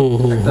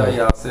ট্রুথ একটা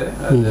ইয়ে আছে,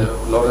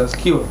 লরেন্স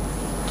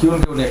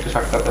কিউনকে উনি একটা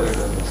সাক্ষাৎকার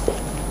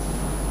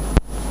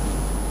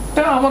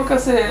এটা আমার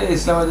কাছে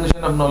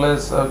ইসলামাইজেশন অফ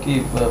নলেজ আর কি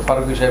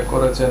ফারুকী সাহেব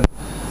করেছেন,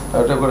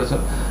 ওটা করেছেন।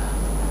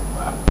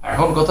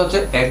 এখন কথা হচ্ছে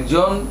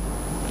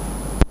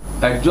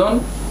একজন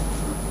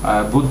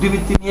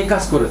বুদ্ধিবৃত্তি নিয়ে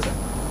কাজ করেছেন,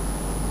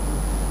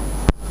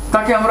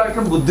 তাকে আমরা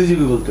একটা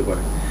বুদ্ধিজীবী বলতে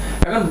পারি।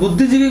 এখন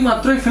বুদ্ধিজীবী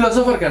মাত্রই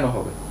ফিলোসফার কেন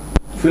হবে?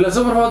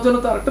 ফিলোসফার হওয়ার জন্য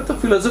তার একটা তো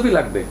ফিলোসফি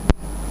লাগবে।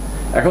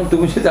 এখন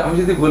তুমি যদি আমি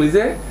যদি বলি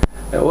যে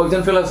ও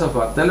একজন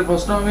ফিলোসফার, তাহলে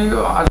প্রশ্ন আমি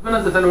আসবে না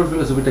যে তাহলে ওর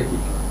ফিলোসফিটা কি?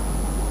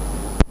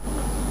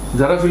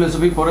 যারা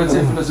ফিলোসফি পড়েছে,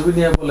 ফিলোসফি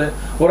নিয়ে বলে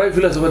ওরাই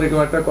ফিলোসফার,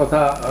 এরকম একটা কথা।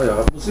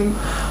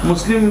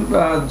 মুসলিম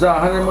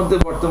জাহানের মধ্যে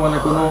বর্তমানে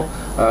কোনো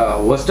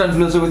ওয়েস্টার্ন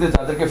ফিলোসফিতে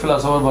যাদেরকে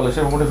ফিলোসফার বলে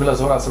সেরকম কোনো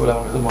ফিলোসফার আছে বলে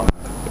আমার কাছে মনে হয়।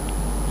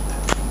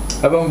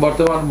 এবং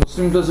বর্তমান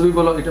মুসলিম ফিলোসফি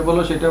বলো, এটা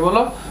বলো, সেটা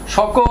বলো,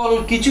 সকল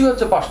কিছু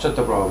হচ্ছে পাশ্চাত্য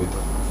প্রভাবিত।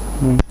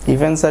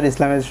 Even sir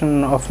Islamisation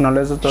of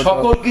knowledge তো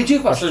সকল কিছুই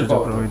পাশ্চাত্য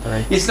প্রভাবিত।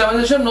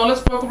 ইসলামাইজেশন নলেজ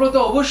প্রকল্প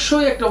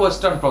অবশ্যই একটা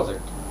ওয়েস্টার্ন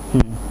প্রজেক্ট।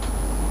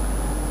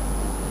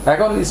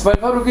 এখন ইসমাইল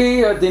ফারুকী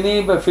তিনি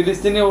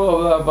ফিলিস্তিনি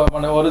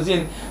মানে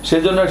অরিজিন,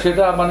 সেজন্য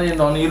সেটা মানে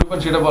নন ইউরোপিয়ান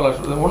সেটা বলা,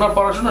 ওনার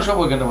পড়াশোনা সব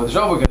ওইখানের মধ্যে,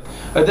 সব ওইখানে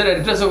এদের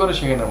অ্যাড্রেসও করে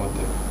সেখানের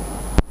মধ্যে।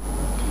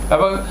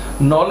 এবং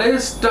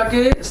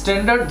নলেজটাকে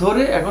স্ট্যান্ডার্ড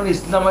ধরে এখন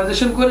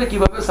ইসলামাইজেশন করে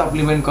কিভাবে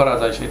সাপ্লিমেন্ট করা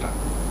যায় সেটা,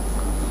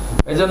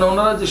 এই জন্য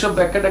ওনারা যেসব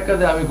ব্যাখ্যা ট্যাখ্যা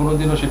দেয় আমি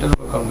কোনোদিনও সেটার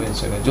উপর কনভিন্স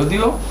হই না।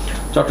 যদিও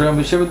চট্টগ্রাম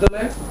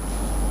বিশ্ববিদ্যালয়ে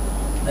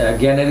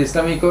জ্ঞানের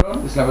ইসলামীকরণ,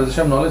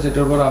 ইসলামাইজেশন নলেজ,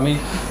 এটার উপর আমি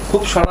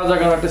খুব সারা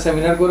জায়গায় একটা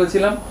সেমিনার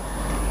করেছিলাম,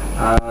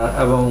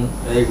 এবং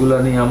এগুলো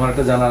নিয়ে আমার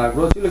একটা জানার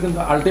আগ্রহ ছিল, কিন্তু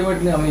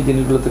আলটিমেটলি আমি এই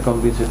জিনিসগুলোতে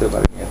কনভিন্স হতে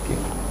পারিনি আর কি।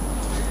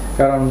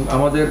 কারণ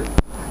আমাদের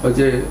ওই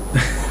যে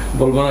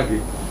বলবো নাকি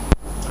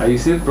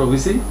আইসির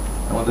প্রভিসি,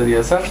 আমাদের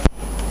ইয়াসার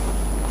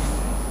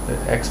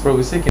এক্স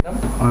প্রভিসি কি নাম,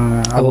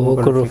 আবু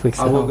বকর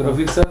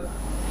রফিক স্যার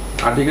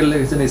আর্টিকেল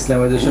লিখেছেন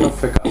ইসলামাইজেশন অফ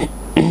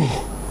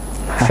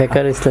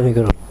ফেকার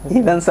ইসলামীকরণ।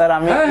 ইভেন স্যার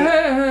আমি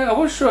হ্যাঁ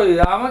অবশ্যই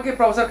আমাকে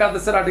প্রফেসর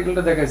কাদের স্যার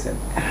আর্টিকেলটা দেখাইছেন।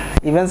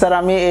 ইভেন স্যার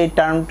আমি এই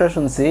টার্মটা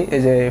শুনছি,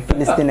 এই যে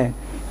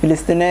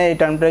ফিলিস্তিনে এই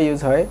টার্মটা ইউজ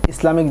হয়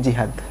ইসলামিক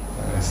জিহাদ,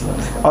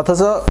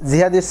 অথচ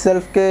জিহাদ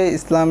ইটসেলফকে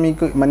ইসলামিক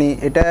মানে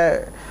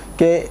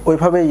এটাকে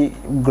ওইভাবেই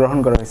গ্রহণ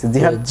করা হয়েছে,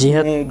 জিহাদ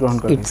গ্রহণ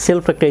করা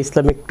ইটসেলফ একটা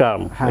ইসলামিক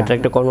টার্ম, এটা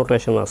একটা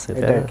কনোটেশন আছে,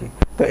 এটা কি।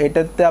 তো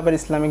এটাতে আবার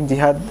ইসলামিক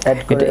জিহাদ অ্যাড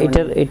করে,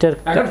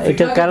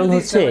 এটার কারণ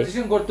হচ্ছে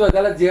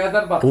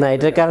না,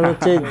 এটার কারণ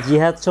হচ্ছে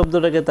জিহাদ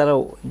শব্দটাকে তারা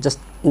জাস্ট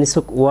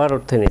নিছক ওয়ার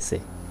অর্থে নিছে,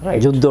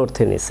 যুদ্ধ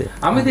অর্থে নিছে,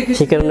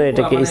 সে কারণে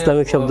এটাকে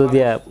ইসলামিক শব্দ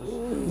দিয়ে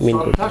মিন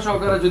করে। শ্রদ্ধা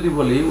সহকারে যদি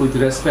বলি উইথ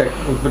রেসপেক্ট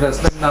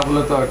না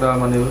বলে তো একটা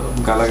মানে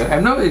গালাগাল,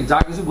 এমনি যা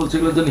কিছু বলছে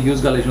এগুলোর জন্য হিউজ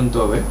গালি শুনতে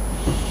হবে।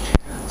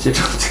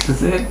 সেটা হচ্ছে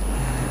যে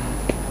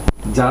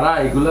যারা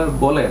এগুলো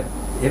বলেন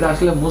এরা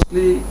আসলে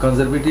মোস্টলি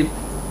কনজারভেটিভ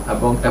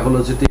এবং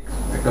অ্যাপোলজেটিক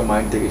একটা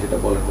মাইন্ড থেকে সেটা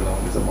বলেন বলে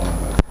আমার কাছে মনে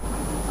হয়।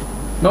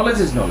 Knowledge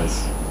is knowledge,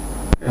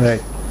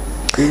 right.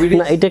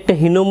 না, এটা একটা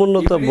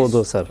হীনমন্যতা বোধ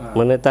স্যার,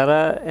 মানে তারা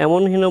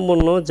এমন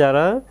হীনমন্য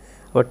যারা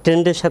ওর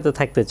ট্রেন্ডের সাথে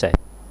থাকতে চায়,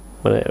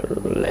 মানে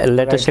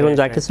লেটেস্ট এখন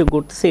যা কিছু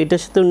করতেছে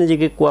এটার সাথেও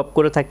নিজেকে কোয়াপ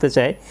করে থাকতে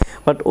চায়,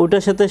 বাট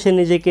ওটার সাথে সে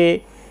নিজেকে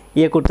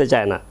ইয়ে করতে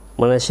চায় না,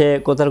 মানে সে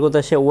কথার কথা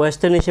সে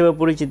ওয়েস্টার্ন হিসেবে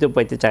পরিচিত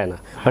পাইতে চায় না,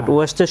 বাট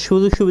ওয়েস্টের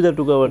সুযোগ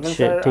সুবিধাটুকু আবার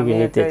সে ঠিকই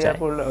নিতে চায়।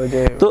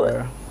 তো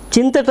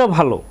চিন্তাটা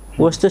ভালো,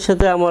 ওয়েস্টের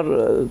সাথে আমার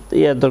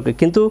ইয়ার দরকার,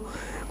 কিন্তু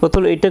কথা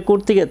হলো এটা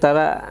করতে গিয়ে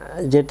তারা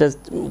যেটা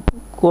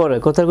করে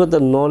কথার কথা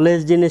নলেজ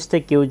জিনিসটা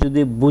কেউ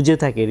যদি বুঝে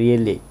থাকে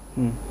রিয়েলি,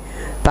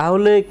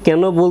 তাহলে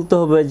কেন বলতে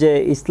হবে যে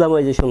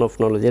ইসলামাইজেশন অফ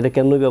নলেজ? এটা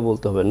কেনই বা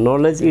বলতে হবে?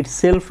 নলেজ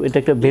ইটসেলফ এটা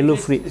একটা value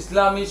free.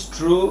 Islam is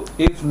true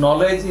if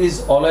knowledge is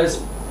always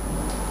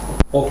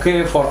okay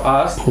for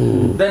us,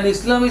 then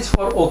Islam is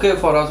for okay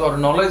for us, or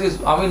knowledge is,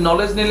 আমি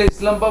নলেজ নিলে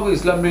ইসলাম পাবো,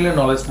 ইসলাম নিলে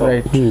নলেজ পাবো।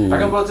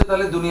 এখন বলছে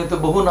তাহলে দুনিয়াতে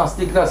বহু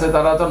নাস্তিকরা আছে,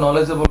 তারা তো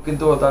নলেজেবল,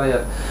 কিন্তু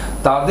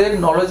তাদের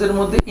নলেজের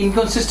মধ্যে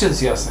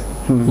ইনকনসিস্টেন্সি আছে,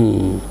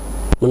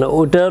 মানে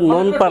ওটা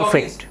নন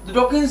পারফেক্ট।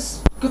 ডকিন্স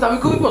কিন্তু আমি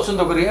খুবই পছন্দ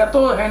করি, এত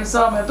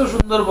হ্যান্ডসাম, এত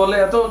সুন্দর বলে,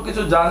 এত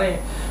কিছু জানে,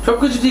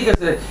 সবকিছু ঠিক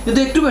আছে, কিন্তু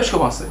একটু বেশ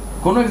কম আছে,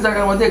 কোন এক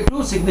জায়গার মধ্যে একটু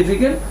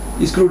সিগনিফিকেন্ট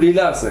স্ক্রু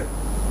ঢিলা আছে,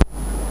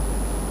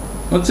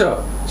 বুঝছো?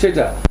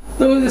 সেটা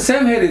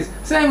সেম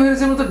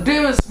হ্যারিসের মধ্যে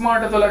ডেম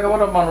স্মার্ট, এত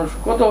লেখাপড়া মানুষ,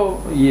 কত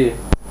ইয়ে,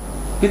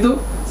 কিন্তু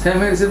স্যাম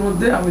হ্যারিসের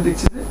মধ্যে আমি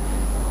দেখছি যে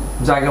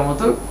জায়গা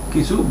মতো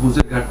কিছু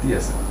বুঝের ঘাটতি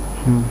আছে,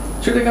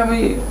 সেটাকে আমি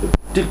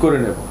ঠিক করে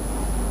নেব।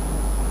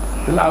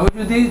 তাহলে আমি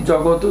যদি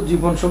জগৎ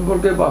জীবন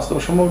সম্পর্কে, বাস্তব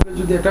সম্পর্কে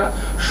যদি একটা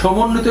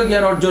সমন্বিত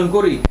জ্ঞান অর্জন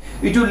করি,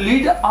 it will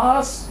lead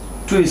us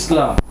to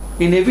Islam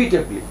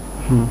inevitably.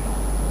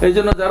 এই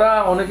জন্য যারা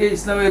অনেকে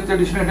ইসলামের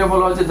ট্র্যাডিশন এটা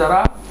বলা হয়েছে, যারা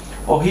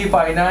ওহী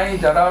পায় নাই,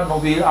 যারা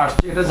নবী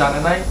আসছে এটা জানে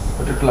নাই,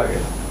 ওটা লাগে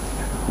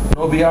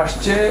নবী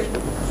আসছে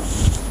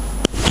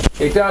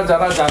এটা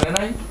যারা জানে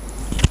নাই,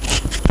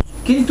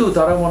 কিন্তু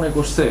তারা মনে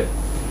করছে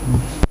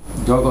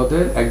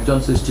জগতের একজন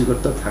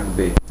সৃষ্টিকর্তা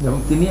থাকবে এবং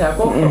তিনি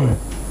একক হবেন,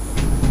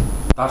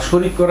 তার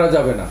শরীক করা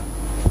যাবে না,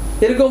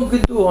 এরকম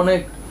কিন্তু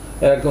অনেক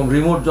এরকম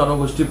রিমোট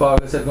জনগোষ্ঠী পাওয়া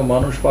গেছে, এরকম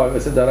মানুষ পাওয়া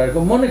গেছে যারা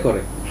এরকম মনে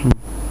করে,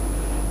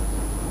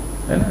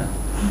 তাই না?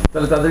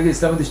 তাহলে তাদেরকে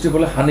ইসলামের দৃষ্টি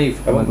বলে হানিফ,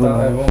 এবং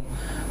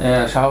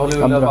শাহ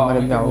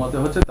ওলিউল্লাহ মতে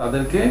হচ্ছে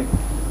তাদেরকে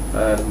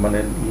মানে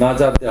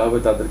নাজাত দেওয়া হবে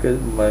তাদেরকে,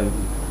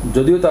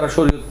 যদিও তারা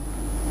শরীয়ত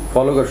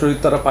ফলো করে, শরীয়ত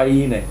তারা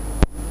পাইই নেয়,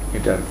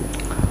 এটা আর কি।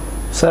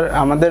 স্যার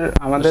আমাদের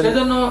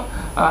সেজন্য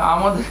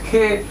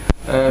আমাদেরকে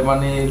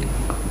মানে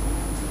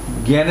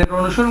জ্ঞানের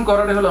অনুসরণ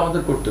করাটাই হলো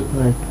আমাদের কর্তব্য।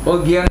 ওই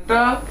জ্ঞানটা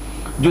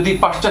যদি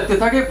পাশ্চাত্যে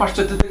থাকে,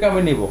 পাশ্চাত্য থেকে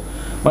আমি নিব,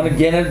 মানে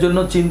জ্ঞানের জন্য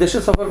চীন দেশে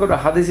সফর করে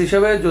হাদিস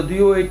হিসেবে,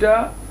 যদিও এটা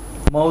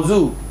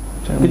মওযু,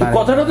 কিন্তু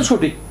কথাটা তো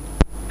সঠিক,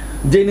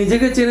 যে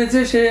নিজেকে চিনেছে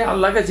সে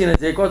আল্লাহকে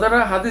চিনেছে, এই কথাটা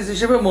হাদিস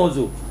হিসেবে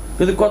মওযু,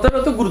 কিন্তু কথাটা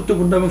তো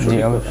গুরুত্বপূর্ণ এবং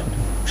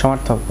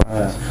সমর্থক।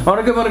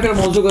 অনেকে মনে করে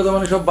মওযু কথা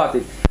মানে সব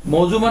বাতিল,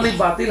 মওযু মানে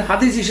বাতিল,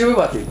 হাদিস হিসেবে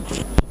বাতিল,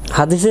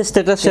 হাদিসের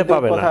স্ট্যাটাস সে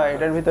পাবে না।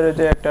 এটার ভিতরে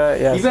যে একটা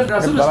ইভেন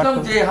রাসূল ইসলাম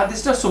যে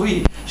হাদিসটা সহিহ,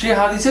 সেই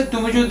হাদিসে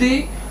তুমি যদি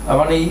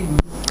মানে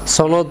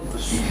সনদ,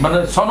 মানে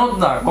সনদ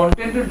না,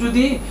 কন্টেন্টের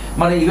যদি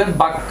মানে ইভেন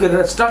বাক্যের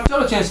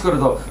স্ট্রাকচারও চেঞ্জ করে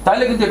দাও,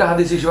 তাহলে কিন্তু এটা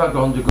হাদিস হিসেবে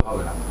গ্রহণযোগ্য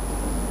হবে না,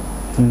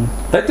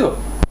 তাই তো?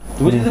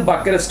 তুমি যদি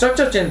বাক্যের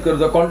স্ট্রাকচার চেঞ্জ করে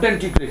দাও, কন্টেন্ট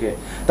ঠিক রেখে,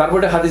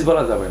 তারপরে হাদিস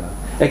বলা যাবে না।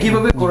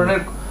 একইভাবে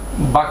কোরআনের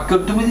বাক্য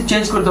তুমি যদি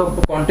চেঞ্জ করে দাও,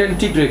 কন্টেন্ট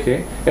ঠিক রেখে,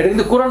 এটা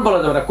কিন্তু কোরআন বলা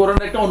যাবে না,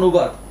 কোরআনের একটা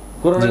অনুবাদ,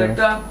 কোরআনের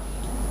একটা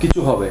কিছু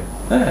হবে।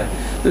 হ্যাঁ,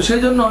 তো সেই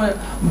জন্য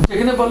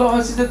যেখানে বলা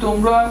হয়েছে যে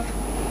তোমরা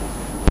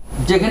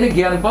যেখানে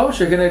জ্ঞান পাও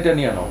সেখানে এটা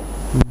নিয়ে নাও,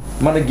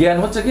 মানে জ্ঞান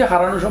হচ্ছে কি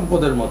হারানো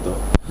সম্পদের মতো,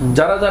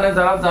 যারা জানে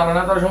তারা জানে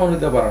না, তারা সমান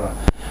নিতে পারে না।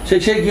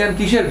 সেই জ্ঞান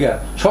কিসের জ্ঞান?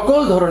 সকল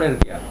ধরনের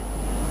জ্ঞান,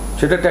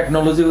 সেটা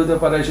টেকনোলজি হতে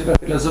পারে, সেটা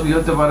ফিলোসফি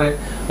হতে পারে,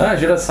 হ্যাঁ,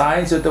 সেটা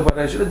সায়েন্স হতে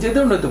পারে, সেটা যে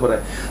ধরনের হতে পারে।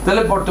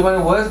 তাহলে বর্তমানে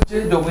ওয়েস্ট যে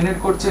ডমিনেট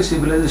করছে,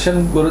 সিভিলাইজেশন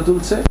গড়ে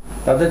তুলছে,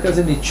 তাদের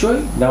কাছে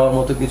নিশ্চয়ই নেওয়ার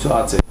মতো কিছু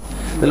আছে।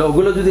 তাহলে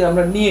ওগুলো যদি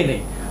আমরা নিয়ে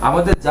নেই,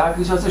 আমাদের যা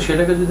কিছু আছে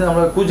সেটাকে যদি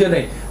আমরা খুঁজে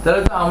নেই, তাহলে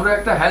তো আমরা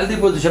একটা হেলদি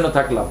পজিশনে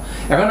থাকলাম।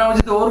 এখন আমরা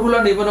যদি ওরগুলো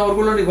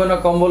নিব না,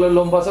 কম্বলের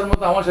লম্বাসার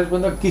মতো, আমার শেষ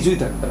পর্যন্ত কিছুই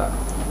থাকবে না।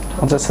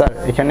 আচ্ছা স্যার,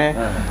 এখানে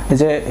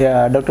যে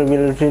ডক্টর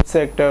বিলাল ফিলিপস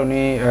একটা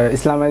উনি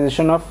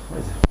ইসলামাইজেশন অফ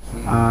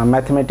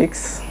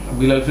ম্যাথমেটিক্স,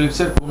 বিলাল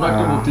ফিলিপসের কোনো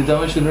একটা বক্তৃতা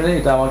আমি শুনে নেই,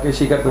 এটা আমাকে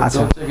স্বীকার করতে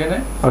হচ্ছে এখানে।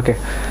 ওকে,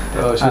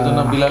 তো সেজন্য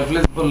বিলাল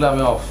ফিলিপস বললে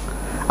আমি অফ।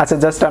 আচ্ছা,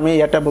 জাস্ট আমি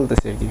এটা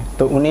বলতেছি আর কি।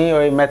 তো উনি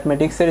ওই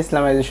ম্যাথমেটিক্সের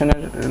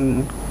ইসলামাইজেশনের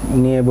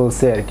নিয়ে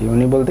বলছে আর কি।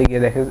 উনি বলতে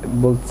গিয়ে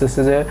বলতেছে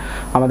যে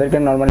আমাদেরকে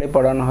নর্মালি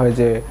পড়ানো হয়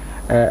যে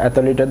এত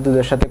লিটার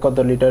দুধের সাথে কত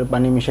লিটার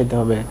পানি মিশাইতে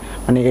হবে,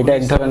 মানে এটা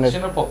এক ধরনের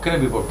পক্ষে না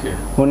বিপক্ষে?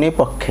 উনি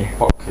পক্ষে।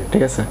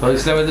 ঠিক আছে, তো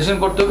ইসলামাইজেশন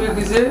করতে হবে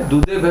কি যে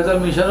দুধে ভেজাল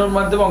মিশানোর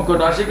মাধ্যমে অঙ্ক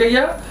না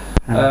শিখাইয়া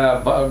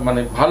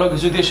মানে ভালো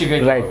কিছু দিয়ে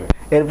শিখাইতে হবে। রাইট।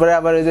 এরপরে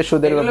আবার এই যে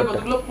সুদের ব্যাপারটা,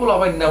 এগুলো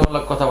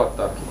পোলাবাইন্নামূলক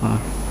কথাবার্তা আর কি।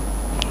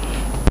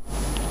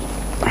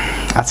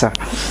 আচ্ছা,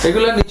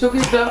 এগুলো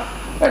নিছকই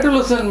একটা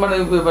লোসেন, মানে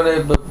মানে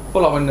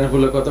পোলাবাইন্নের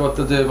বলে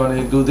কথাবার্তা, যে মানে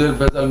দুধের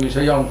ভেজাল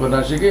মিশাইয়া অঙ্ক না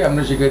শিখে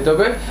এমনি শিখাইতে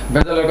হবে,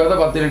 ভেজালের কথা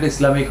বাদ দিলে এটা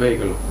ইসলামিক হয়ে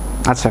গেল।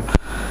 আচ্ছা,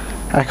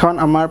 এখন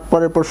আমার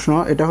পরের প্রশ্ন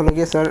এটা হলো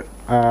কি স্যার,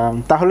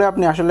 তাহলে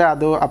আপনি আসলে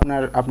আদৌ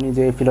আপনি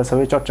যে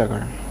ফিলোসফি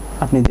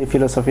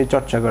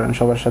চর্চা করেন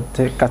সবার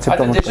সাথে কাছে,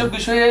 যেসব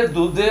বিষয়ে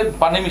দুধে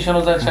পানি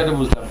মিশানো যায় সেটা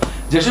বুঝলাম,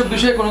 যেসব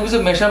বিষয়ে কোনো কিছু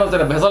মেশানো যায়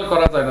না, ভেজাল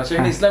করা যায় না,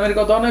 সেখানে ইসলামের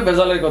কথা নয়,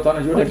 ভেজালের কথা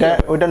নয়,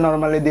 ওটা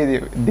নরমালি দিয়ে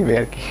দিবে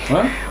আর কি।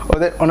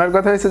 ওনার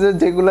কথা হচ্ছে যে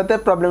যেগুলোতে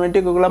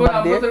প্রবলেমেটিক ওগুলো বাদ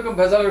দিয়ে এরকম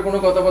ভেজালের কোনো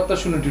কথাবার্তা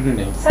শুনে টুনে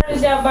নেই। স্যার এই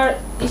যে আবার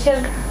কিসের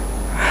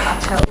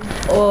আচ্ছা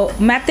ও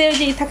ম্যাথে ওই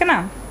যে থাকে না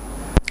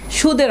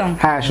সুদের অঙ্ক,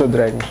 হ্যাঁ সুদ,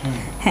 রাইট,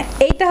 হ্যাঁ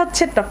এইটা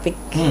হচ্ছে টপিক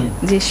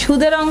যে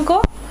সুদের অঙ্ক।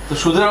 তো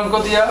সুদের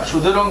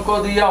অঙ্ক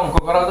দিয়া অঙ্ক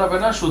করা যাবে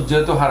না, সুদ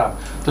যেহেতু হারাম,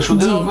 তো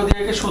সুদের অঙ্ক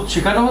দিয়ে কি সুদ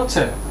শেখানো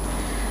হচ্ছে?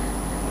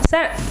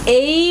 স্যার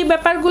এই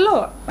ব্যাপারগুলো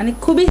মানে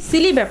খুবই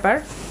সিলি ব্যাপার,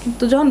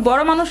 কিন্তু যখন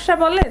বড় মানুষরা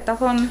বলে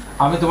তখন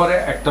আমি তোমার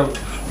একটা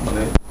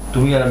মানে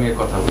তুমি আর আমি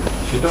কথা বলি,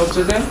 সেটা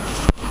হচ্ছে যে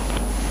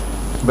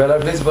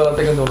বেলাভিস বলাতে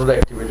কিন্তু ওনারা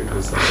অ্যাক্টিভেটেড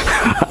হয়েছে।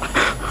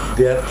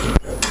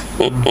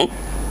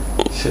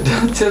 সেটা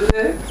হচ্ছে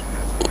যে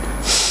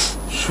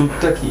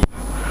সুদটা কি?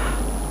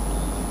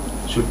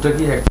 সুদটা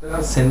কি একটা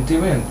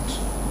সেন্টিমেন্ট,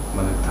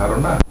 মানে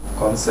ধারণা,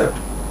 কনসেপ্ট,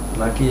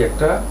 নাকি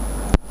একটা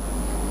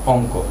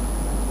অঙ্ক?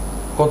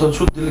 কত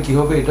সুদ দিলে কি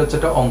হবে, এটা হচ্ছে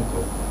একটা অঙ্ক।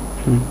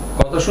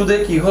 কত সুদে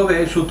কি হবে,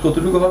 সুদ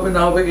কতটুকু হবে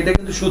না হবে, এটা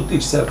কিন্তু সুদ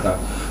ইটসেলফ না।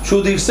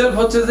 সুদ ইটসেলফ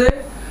হচ্ছে যে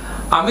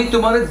আমি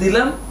তোমারে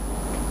দিলাম,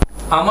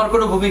 আমার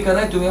কোনো ভূমিকা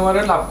নাই, তুমি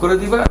আমারে লাভ করে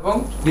দিবা এবং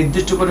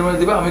নির্দিষ্ট পরিমাণে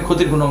দিবা, আমি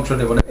ক্ষতির কোনো অংশ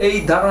নেব না। এই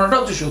ধারণাটা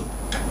হচ্ছে সুদ।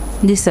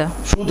 জি স্যার,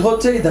 সুদ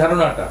হচ্ছে এই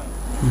ধারণাটা,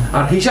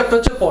 আর হিসাবটা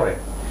হচ্ছে পরে।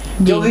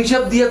 কেউ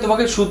হিসাব দিয়ে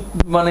তোমাকে সুদ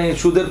মানে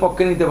সুদের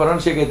পক্ষে নিতে পারে না,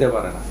 শেখাইতে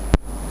পারে না।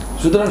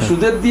 সুতরাং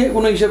সুদের দিয়ে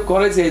কোনো হিসাব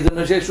করেছে, এই জন্য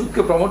সে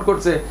সুদকে প্রমোট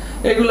করছে,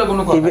 এগুলো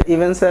কোনো কথা।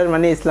 ইভেন স্যার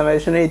মানে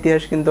ইসলামাইজেশনের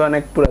ইতিহাস কিন্তু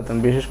অনেক পুরাতন,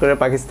 বিশেষ করে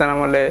পাকিস্তান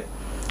আমলে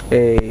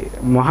এই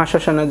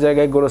মহাশ্মশানের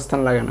জায়গায় গোরস্থান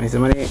লাগানো হয়েছে।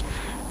 মানে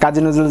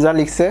কাজী নজরুল যা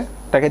লিখছে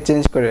তাকে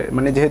চেঞ্জ করে,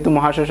 মানে যেহেতু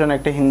মহাশ্মশান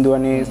একটা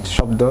হিন্দুয়ানি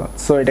শব্দ,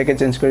 সো এটাকে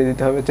চেঞ্জ করে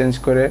দিতে হবে, চেঞ্জ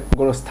করে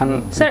গোরস্থান।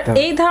 স্যার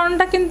এই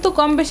ধারণাটা কিন্তু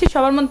কম বেশি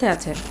সবার মধ্যে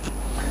আছে।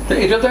 তো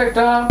এটা তো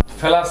একটা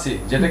ফেলাসি,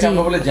 যেটাকে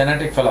আমরা বলি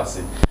জেনেটিক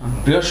ফেলাসি।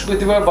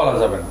 বৃহস্পতিবার বলা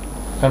যাবে না,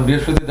 কারণ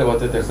বৃহস্পতি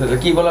দেবতা,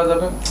 কি বলা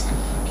যাবে,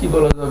 কি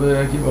বলা যাবে,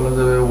 কি বলা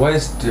যাবে,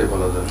 ওয়েডনেসডে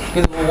বলা যাবে।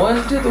 কিন্তু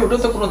ওয়েডনেসডে তো ওটা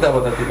তো কোনো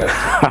দেবতা থেকে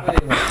আসছে।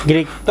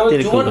 তবে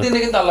জুমার দিনে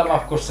কিন্তু আল্লাহ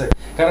মাফ করছে,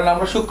 কারণ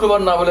আমরা শুক্রবার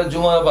না বলে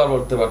জুমাবার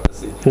বলতে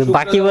পারতেছি,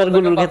 বাকি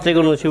বারগুলোর ক্ষেত্রে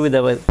কোনো সুবিধা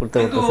করতে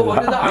পারতেছে না।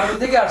 ওটা আরব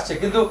থেকে আসছে,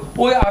 কিন্তু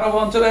ওই আরব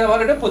অঞ্চলে আবার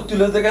এটা পশ্চিম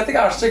থেকে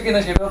আসছে কিনা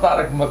সেটা তো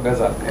আরেক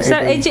ভেজাল।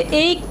 স্যার এই যে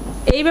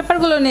এই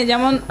ব্যাপারগুলো নিয়ে,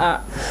 যেমন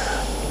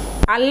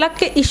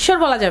আল্লাহকে ঈশ্বর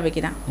বলা যাবে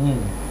কিনা?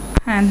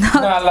 হ্যাঁ, না,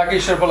 আল্লাহকে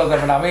ঈশ্বর বলা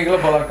যাবে না। আমি এগুলো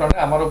বলার কারণে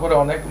আমার উপরে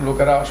অনেক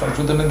লোকেরা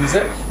সংশোধনী দিছে,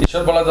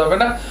 ঈশ্বর বলা যাবে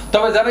না।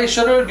 তবে যারা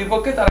ঈশ্বরের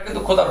বিপক্ষে তারা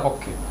কিন্তু খোদার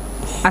পক্ষে।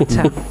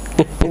 আচ্ছা,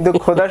 কিন্তু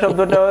খোদা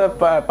শব্দটা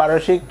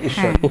পারসিক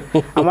ঈশ্বর।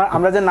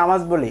 আমরা যে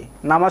নামাজ বলি,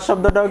 নামাজ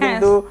শব্দটাও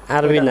কিন্তু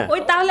আরবি না।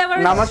 ওই তাহলে আবার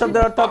নামাজ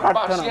শব্দের অর্থ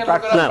প্রার্থনা।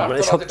 না,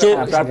 মানে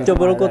সবচেয়ে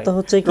বড় কথা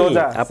হচ্ছে কি,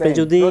 আপনি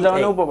যদি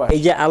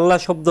এই যে আল্লাহ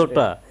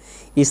শব্দটা,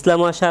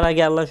 ইসলাম আসার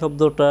আগে আল্লাহ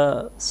শব্দটা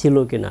ছিল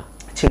কিনা?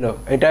 ছিল,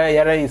 এটা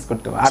ইয়ারা ইউজ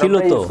করতে, ছিল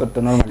তো।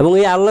 এবং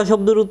এই আল্লাহ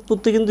শব্দের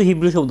উৎপত্তি কিন্তু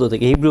হিব্রু শব্দ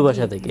থেকে, হিব্রু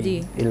ভাষা থেকে।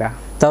 ইলা,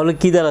 তাহলে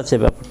কি দাঁড়াচ্ছে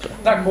ব্যাপারটা?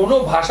 না, কোনো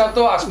ভাষা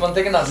তো আসমান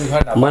থেকে নাযিল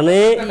হয় না। মানে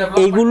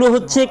এইগুলো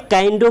হচ্ছে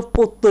কাইন্ড অফ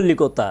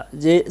পৌত্তলিকতা,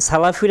 যে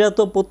সালাফিরা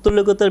তো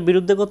পৌত্তলিকতার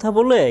বিরুদ্ধে কথা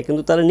বলে,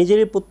 কিন্তু তারা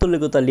নিজেরই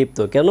পৌত্তলিকতা লিপ্ত।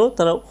 কেন?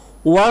 তারা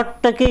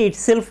ওয়ার্ডটাকে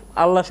ইটসেলফ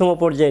আল্লাহ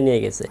সমপর্যায়ে নিয়ে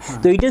গেছে।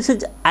 তো এটা হচ্ছে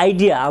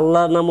আইডিয়া,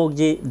 আল্লাহ নামক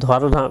যে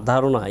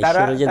ধারণা,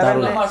 ঈশ্বরের যে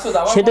ধারণা,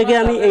 সেটাকে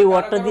আমি এই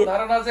ওয়ার্ডটা দিয়ে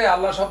ধারণা যে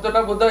আল্লাহ শব্দটা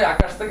বোধহয়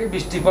আকাশ থেকে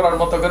বৃষ্টি পড়ার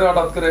মতো করে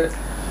হঠাৎ করে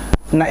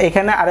না।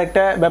 এখানে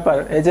আরেকটা ব্যাপার,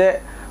 এই যে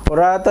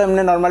ওরা তো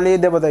এমনি নরমালি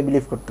দেবতায়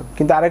বিলিভ করতো,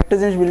 কিন্তু আরেকটা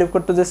জিনিস বিলিভ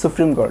করতো যে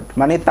সুপ্রিম গড,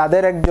 মানে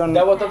তাদের একজন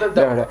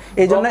দেবতা।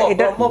 এই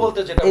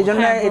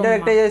জন্য এটা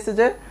একটা ইয়ে আছে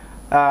যে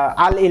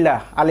আল ইলাহ,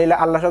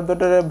 আল্লাহ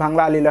শব্দটার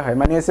বাংলা আল ইলাহ হয়,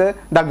 মানে হচ্ছে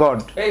দা গড।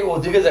 এই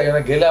ওদিকে জায়গা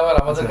না গেলে আবার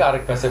আমাদেরকে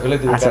আরেক পাশে ফেলে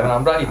দিবে, কারণ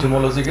আমরা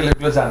ইটিমোলজিক্যাল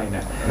এগুলো জানি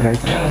না।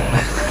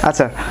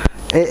 আচ্ছা,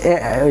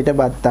 এটা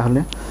বাদ তাহলে।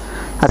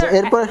 আচ্ছা,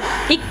 এরপর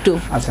একটু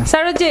আচ্ছা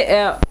স্যার, যে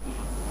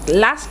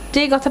লাস্ট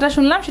যে কথাটা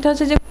শুনলাম সেটা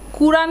হচ্ছে যে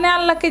কুরআনে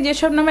আল্লাহকে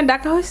যেসব নামে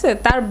ডাকা হয়েছে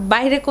তার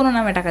বাইরে কোনো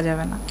নামে ডাকা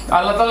যাবে না।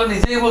 আল্লাহ তাআলা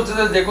নিজেই বলছে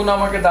যে যে কোনো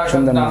আমাকে ডাকো,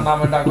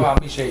 নামে ডাকো,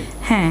 আমি সেই।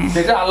 হ্যাঁ,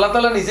 সেটা আল্লাহ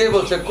তাআলা নিজেই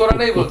বলছে,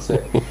 কোরআনেই বলছে।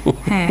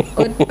 হ্যাঁ,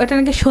 ওটা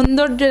নাকি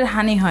সৌন্দর্যের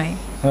হানি হয়।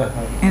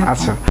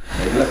 আচ্ছা,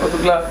 এগুলা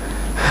কতগুলা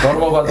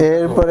ধর্মবাদ।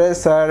 এরপরে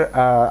স্যার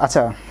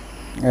আচ্ছা,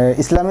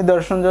 ইসলামী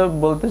দর্শন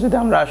বলতে যদি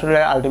আমরা আসলে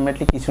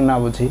আলটিমেটলি কিছু না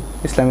বুঝি,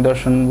 ইসলামী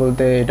দর্শন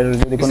বলতে এটার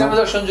যদি কোনো ইসলামী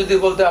দর্শন যদি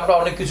বলতে আমরা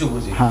অনেক কিছু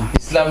বুঝি।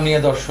 ইসলাম নিয়ে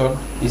দর্শন,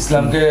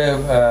 ইসলামকে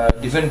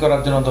ডিফেন্ড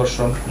করার জন্য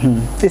দর্শন।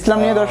 ইসলাম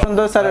নিয়ে দর্শন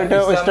তো স্যার এটা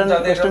ওয়েস্টার্ন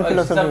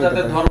ফিলোসফি, ইসলাম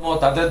যাদের ধর্ম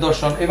তাদের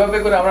দর্শন, এভাবে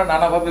করে আমরা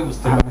নানাভাবে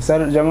বুঝতে পারি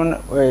স্যার। যেমন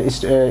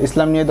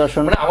ইসলাম নিয়ে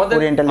দর্শন, মানে আমাদের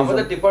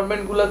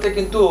ডিপার্টমেন্টগুলোতে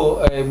কিন্তু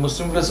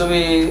মুসলিম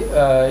ফিলোসফি,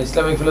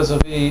 ইসলামিক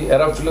ফিলোসফি,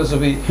 আরব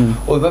ফিলোসফি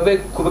ওইভাবে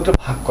খুব একটা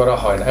ভাগ করা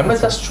হয় না। আমরা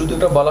জাস্ট শুধু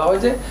এটা বলা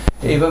হয় যে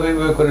এইভাবে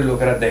করে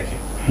লোকেরা দেখে,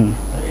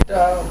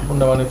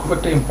 এটা মানে খুব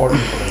একটা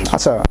ইম্পর্টেন্ট।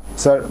 আচ্ছা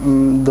স্যার,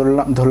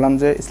 ধরলাম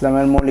যে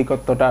ইসলামের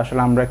মৌলিকত্বটা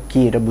আসলে আমরা কি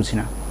এটা বুঝি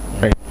না,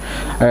 রাইট?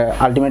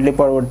 আলটিমেটলি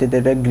পরবর্তীতে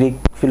এটা গ্রিক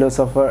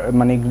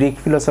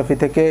ফিলোসফি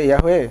থেকে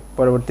হয়ে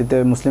পরবর্তীতে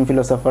মুসলিম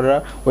ফিলোসফাররা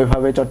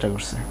ওইভাবে চর্চা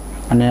করছে,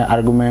 মানে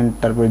আর্গুমেন্ট,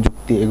 তারপরে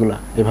যুক্তি, এগুলা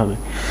এভাবে।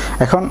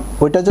 এখন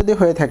ওইটা যদি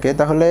হয়ে থাকে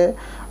তাহলে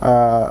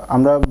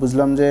আমরা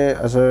বুঝলাম যে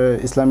আসলে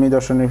ইসলামী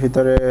দর্শনের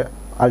ভিতরে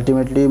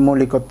আলটিমেটলি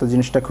মৌলিকত্ব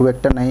জিনিসটা খুব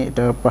একটা নাই,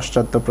 এটা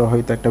পাশ্চাত্য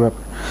প্রভাবিত একটা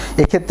ব্যাপার।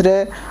 এক্ষেত্রে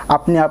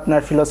আপনি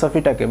আপনার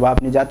ফিলোসফিটাকে বা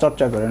আপনি যা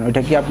চর্চা করেন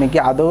ওইটা কি আপনি কি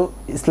আদৌ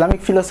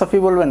ইসলামিক ফিলোসফি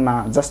বলবেন, না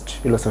জাস্ট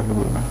ফিলোসফি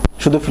বলবেন,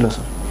 শুধু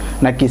ফিলোসফি,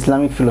 নাকি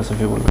ইসলামিক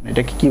ফিলোসফি বলবেন,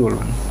 এটা কি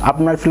বলবেন?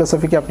 আপনার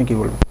ফিলোসফিকে আপনি কি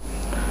বলবেন?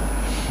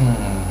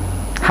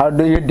 How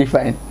do you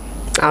define?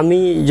 আমি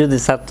যদি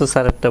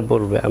স্যার একটা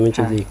বলবে, আমি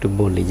যদি একটু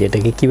বলি যে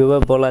এটাকে কিভাবে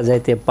বলা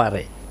যাইতে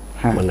পারে,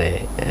 মানে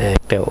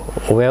একটা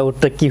ওয়ে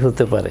আউটটা কি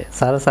হতে পারে,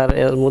 স্যার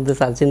এর মধ্যে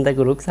স্যার চিন্তা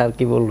করুক স্যার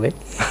কি বলবে।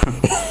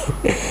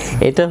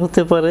 এটা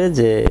হতে পারে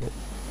যে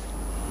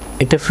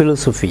এটা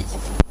ফিলোসফি,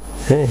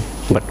 হ্যাঁ,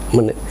 বাট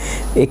মানে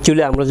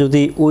অ্যাকচুয়ালি আমরা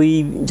যদি ওই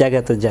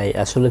জায়গাতে যাই,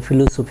 আসলে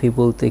ফিলোসফি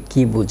বলতে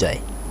কি বোঝায়,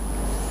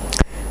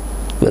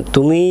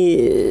 তুমি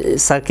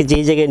স্যারকে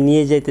যেই জায়গায়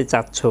নিয়ে যাইতে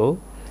চাচ্ছ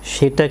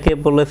সেটাকে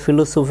বলে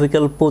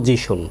philosophical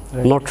position,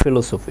 not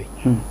philosophy.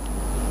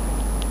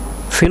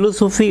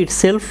 Philosophy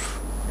itself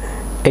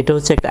এটা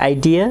হচ্ছে একটা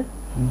আইডিয়া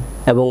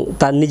এবং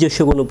তার নিজস্ব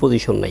কোনো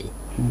পজিশন নাই।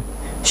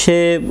 সে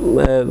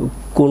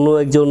কোনো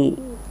একজন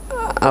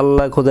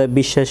আল্লাহ খোদায়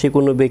বিশ্বাসী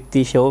কোনো ব্যক্তি,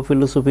 সেও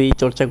ফিলোসফি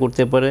চর্চা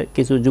করতে পারে,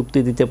 কিছু যুক্তি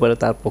দিতে পারে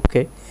তার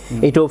পক্ষে,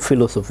 এটাও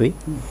ফিলোসফি।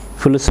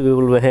 ফিলোসফি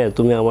বলবে হ্যাঁ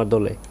তুমি আমার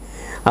দলে।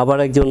 আবার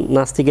একজন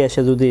নাস্তিকে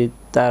এসে যদি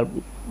তার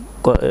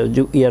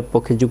ইয়ার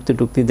পক্ষে যুক্তি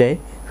টুক্তি দেয়,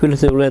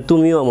 ফিলোসফি বলবে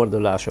তুমিও আমার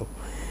দলে আসো।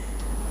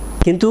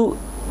 কিন্তু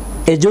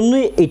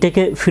এজন্যই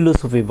এটাকে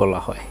ফিলোসফি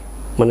বলা হয়।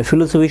 মানে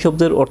ফিলোসফি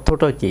শব্দের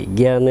অর্থটা কি?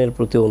 জ্ঞানের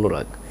প্রতি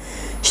অনুরাগ।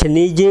 সে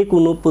নিজে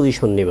কোনো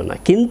পজিশন নেবে না,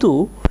 কিন্তু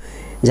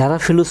যারা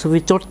ফিলোসফি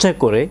চর্চা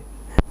করে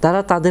তারা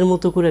তাদের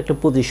মতো করে একটা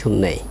পজিশন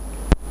নেয়।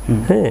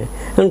 হ্যাঁ,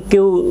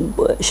 কেউ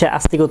সে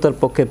আস্তিকতার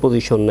পক্ষে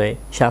পজিশন নেয়,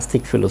 সে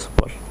আস্তিক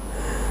ফিলোসফার,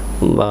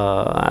 বা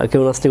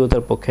কেউ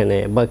নাস্তিকতার পক্ষে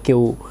নেয়, বা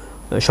কেউ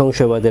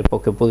সংশয়বাদের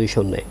পক্ষে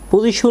পজিশন নেয়।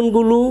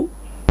 পজিশনগুলো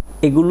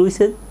এগুলো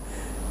হচ্ছে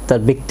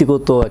তার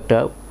ব্যক্তিগত একটা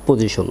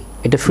পজিশন,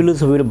 এটা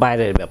ফিলোসফির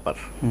বাইরের ব্যাপার।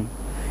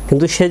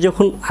 কিন্তু সে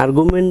যখন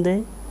আর্গুমেন্ট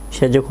দেয়,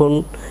 সে যখন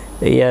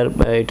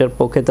এটার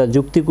পক্ষে তার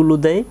যুক্তিগুলো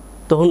দেয়,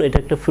 তখন এটা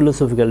একটা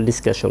ফিলোসফিক্যাল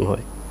ডিসকাশন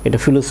হয়, এটা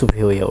ফিলোসফি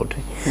হয়ে ওঠে।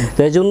 তো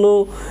এই জন্য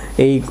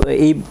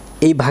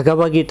এই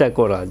ভাগাভাগিটা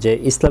করা যে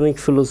ইসলামিক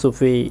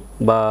ফিলোসফি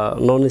বা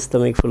নন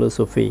ইসলামিক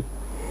ফিলোসফি,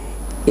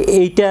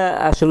 এইটা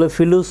আসলে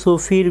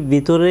ফিলোসফির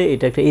ভিতরে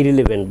এটা একটা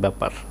ইরিলেভেন্ট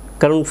ব্যাপার,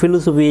 কারণ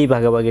ফিলোসফি এই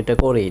ভাগাভাগিটা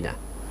করেই না।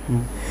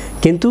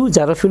 কিন্তু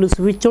যারা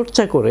ফিলোসফি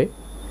চর্চা করে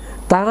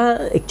তারা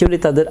অ্যাকচুয়ালি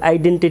তাদের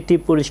আইডেন্টিটি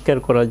পরিষ্কার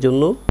করার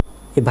জন্য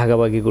এই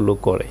ভাগাভাগিগুলো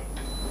করে।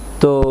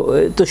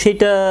 তো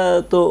সেটা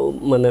তো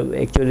মানে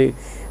অ্যাকচুয়ালি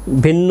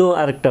ভিন্ন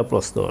আরেকটা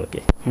প্রশ্ন আর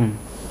কি।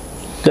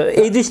 তো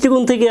এই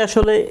দৃষ্টিকোণ থেকে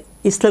আসলে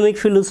ইসলামিক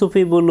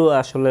ফিলোসফি বলে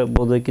আসলে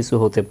বোধহয় কিছু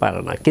হতে পারে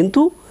না।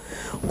 কিন্তু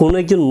কোনো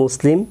একজন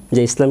মুসলিম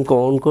যে ইসলামকে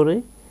অন করে,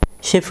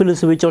 সে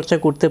ফিলোসফি চর্চা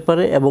করতে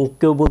পারে, এবং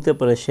কেউ বলতে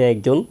পারে সে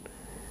একজন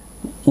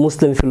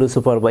মুসলিম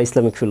ফিলোসফার বা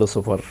ইসলামিক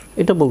ফিলোসফার,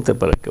 এটা বলতে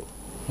পারে কেউ।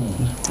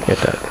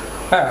 এটা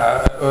হ্যাঁ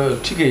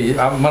ঠিকই,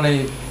 মানে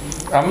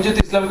আমি যদি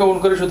ইসলামকে অন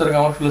করি সুতরাং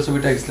আমার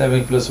ফিলোসফিটা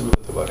ইসলামিক ফিলোসফি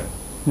হতে পারে,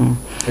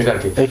 এটা আর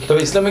কি।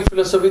 তবে ইসলামিক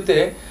ফিলোসফিতে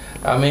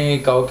আমি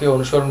কাউকে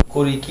অনুসরণ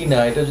করি কি না,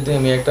 এটা যদি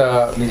আমি একটা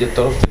নিজের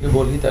তরফ থেকে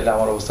বলি তাহলে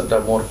আমার অবস্থাটা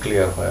মোর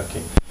ক্লিয়ার হয় আর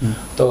কি।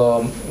 তো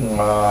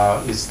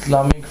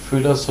ইসলামিক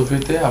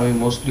ফিলোসফিতে আমি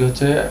মোস্টলি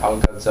হচ্ছে আল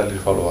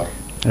গাজ্জালির ফলোয়ার।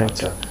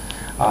 আচ্ছা,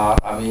 আর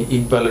আমি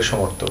ইকবালের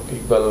সমর্থক।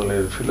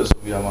 ইকবালের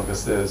ফিলোসফি আমার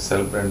কাছে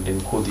সেলফ ব্র্যান্ডিং,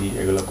 খুদি,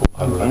 এগুলো খুব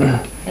ভালো লাগে।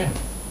 হ্যাঁ,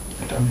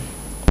 এটা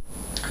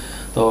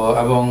তো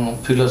এবং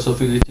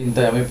ফিলোসফি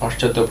চিন্তায় আমি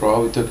পাশ্চাত্য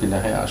প্রভাবিত কিনা,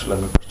 হ্যাঁ আসলে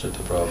আমি পাশ্চাত্য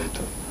প্রভাবিত।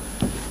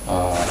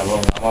 এবং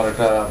আমার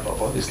একটা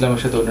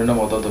ইসলামের সাথে অন্যান্য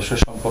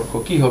মতাদর্শের সম্পর্ক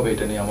কি হবে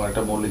এটা নিয়ে আমার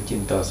একটা মৌলিক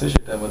চিন্তা আছে।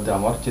 সেটার মধ্যে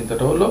আমার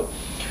চিন্তাটা হলো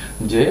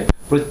যে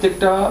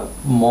প্রত্যেকটা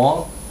মত,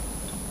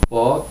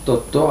 পথ,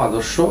 তত্ত্ব,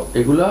 আদর্শ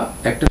এগুলা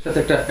একটার সাথে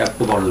একটা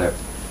ওভারল্যাপ,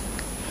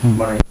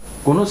 মানে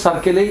কোনো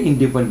সার্কেলেই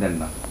ইন্ডিপেন্ডেন্ট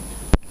না।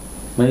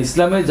 মানে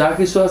ইসলামে যা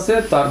কিছু আছে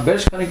তার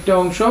বেশ খানিকটা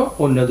অংশ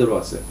অন্যদেরও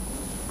আছে,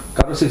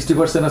 কারো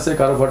 60% আছে,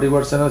 কারো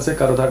 40% আছে,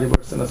 কারো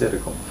 30% আছে,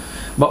 এরকম।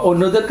 বা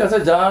অন্যদের কাছে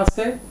যা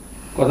আছে,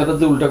 কথাটা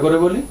যদি উল্টা করে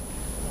বলি,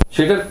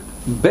 সেটার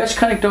বেশ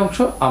খানিকটা অংশ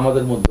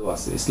আমাদের মধ্যেও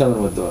আছে, ইসলামের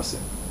মধ্যেও আছে।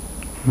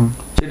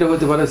 সেটা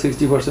হতে পারে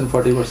 60%,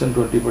 40%,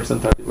 20%,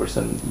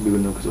 30%,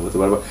 বিভিন্ন কিছু হতে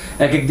পারে,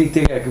 এক এক দিক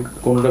থেকে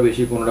কোনোটা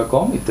বেশি কোনোটা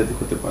কম ইত্যাদি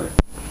হতে পারে।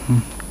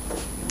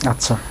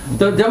 আচ্ছা,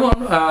 তো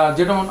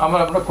যেমন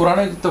আমরা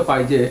কোরআনে তো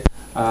পাই যে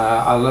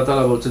আল্লাহ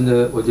তাআলা বলছেন যে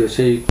ওই যে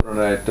সেই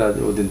কোরআনের একটা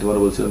ওদিন তোমরা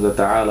বলছিলাম যে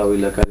তাআলা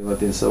ইলা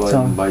কালিমাতিন সাওয়াইন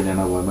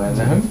বাইনানা ওয়া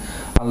বাইনাহুম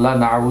আল্লাহ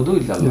না'বুদু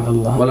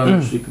ইল্লাল্লাহ ওয়া লা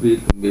নুশরিকু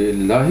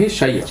বিল্লাহি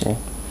শাইআ।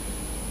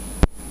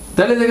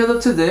 তাহলে দেখা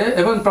যাচ্ছে যে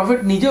এবং প্রফেট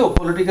নিজেও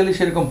পলিটিক্যালি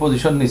সেরকম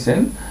পজিশন নিছেন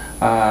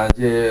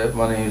যে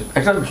মানে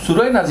একটা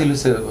সূরা নাজিল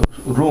হয়েছে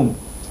রোম,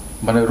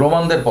 মানে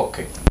রোমানদের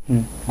পক্ষে,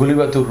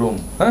 গুলিবাতুর রোম।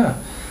 হ্যাঁ,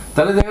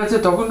 তাহলে দেখা যাচ্ছে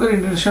তখনকার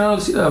ইন্টারন্যাশনাল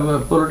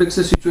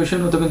পলিটিক্সের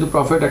সিচুয়েশনও তো কিন্তু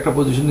প্রফেট একটা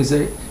পজিশন নিছে,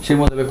 সেই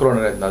মোতাবেক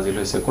কোরআনের আয়াত নাজিল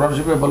হয়েছে। কোরআন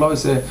শরীফে বলা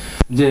হয়েছে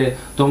যে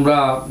তোমরা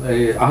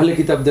আহলে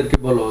কিতাবদেরকে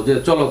বলো যে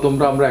চলো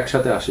আমরা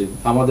একসাথে আসি,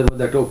 আমাদের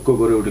মধ্যে একটা ঐক্য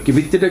গড়ে উঠে। কি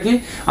ভিত্তিটা কি?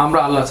 আমরা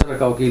আল্লাহ ছাড়া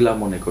কাউকে ইলাহ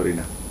মনে করি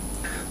না।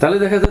 তাহলে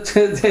দেখা যাচ্ছে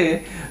যে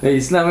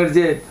ইসলামের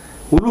যে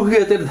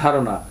উলুহিয়াতের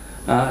ধারণা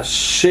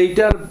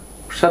সেইটার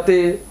সাথে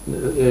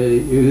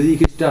ইহুদি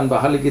খ্রিস্টান বা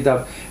আহলে কিতাব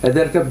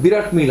এদের একটা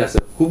বিরাট মিল আছে,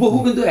 হুবহু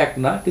কিন্তু এক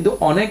না, কিন্তু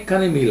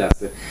অনেকখানি মিল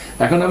আছে।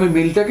 এখন আমি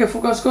মিলটাকে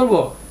ফোকাস করব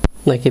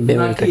নাকি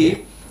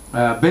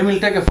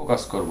বেমিলটাকে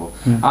ফোকাস করব?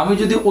 আমি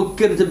যদি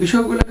ঐক্যের যে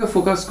বিষয়গুলোকে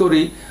ফোকাস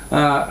করি,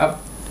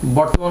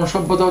 বর্তমান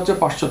সভ্যতা হচ্ছে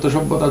পাশ্চাত্য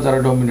সভ্যতা যারা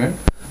ডমিনেন্ট,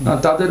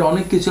 তাদের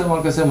অনেক কিছু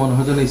আমার কাছে মনে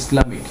হয় যেন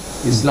ইসলামিক,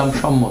 ইসলাম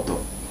সম্মত।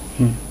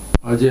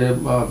 যে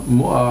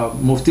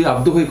মুফতি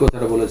আব্দুহি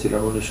কথাটা বলেছিলেন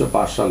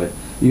 1905 সালে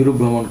ইউরোপ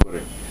ভ্রমণ করে,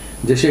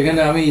 যে সেখানে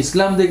আমি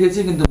ইসলাম দেখেছি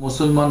কিন্তু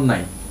মুসলমান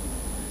নাই,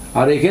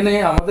 আর এখানে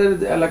আমাদের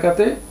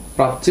এলাকাতে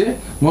প্রাচ্যে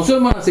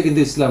মুসলমান আছে কিন্তু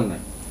ইসলাম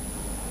নাই।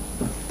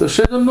 তো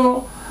সেজন্য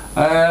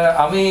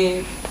আমি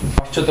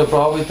পাশ্চাত্য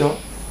প্রভাবিত,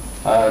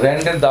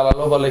 র্যান্ডের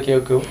দালালও বলে কেউ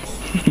কেউ,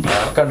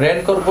 কারণ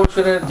র্যান্ড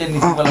কর্পোরেশনের যে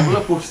নীতিমালাগুলো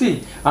পড়ছি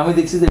আমি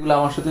দেখছি যেগুলো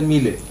আমার সাথে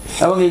মিলে,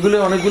 এবং এগুলো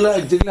অনেকগুলো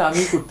যেগুলো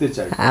আমি করতে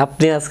চাই।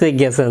 আপনি আজকে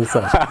গেছেন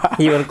sir,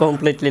 you R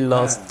completely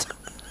lost.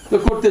 তো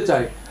করতে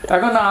চাই,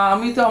 এখন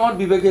আমি তো আমার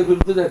বিবেকের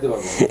বিরুদ্ধে যাইতে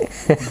পারবো।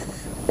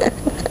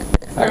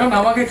 এখন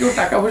আমাকে কেউ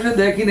টাকা পয়সা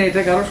দেয় কিনা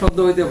এটা কারো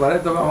সন্দেহ হইতে পারে,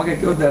 তবে আমাকে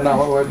কেউ দেয় না,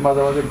 আমার ওয়াইফ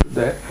মাঝে মাঝে একটু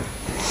দেয়,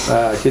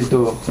 কিন্তু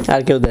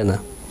আর কেউ দেয় না,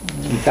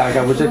 টাকা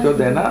পয়সা কেউ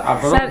দেয় না।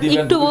 আপনারা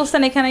একটু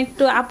বলছেন এখানে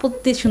একটু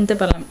আপত্তি শুনতে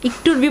পেলাম,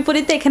 একটুর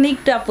বিপরীতে এখানে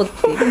একটু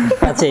আপত্তি।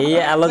 আচ্ছা, এই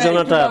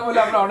আলোচনাটা বলে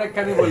আমরা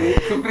অনেকখানি বলি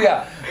শুকরিয়া,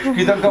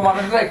 কৃতজ্ঞ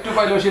মানুষরা একটু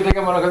পাইলেও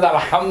সেটাকে মনে করে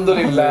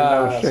আলহামদুলিল্লাহ,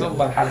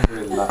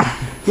 আলহামদুলিল্লাহ।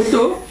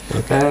 কিন্তু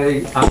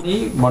আমি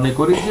মনে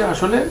করি যে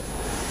আসলে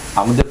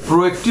আমাদের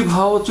প্রোঅ্যাক্টিভ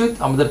হওয়া উচিত,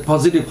 আমাদের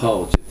পজিটিভ হওয়া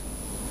উচিত।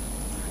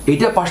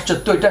 এটা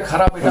পাশ্চাত্য, এটা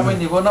খারাপ, এটা আমি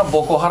নিব না,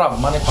 বোকো হারাম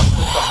মানে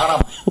পাশ্চাত্য হারাম,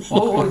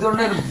 ওই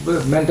ধরনের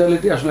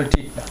মেন্টালিটি আসলে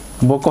ঠিক না।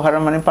 বোকো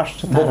হারাম মানে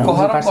পাশ্চাত্য, বোকো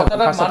হারাম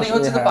কথাটার মানে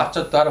হচ্ছে যে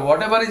পাশ্চাত্য, আর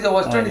হোয়াটএভার ইজ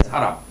ওয়েস্টার্ন ইজ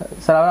হারাম।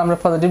 স্যার আমরা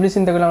পজিটিভলি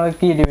চিন্তা করলে আমাদের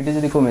ক্রিয়েটিভিটি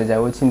যদি কমে যায়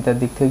ওই চিন্তার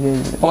দিক থেকে।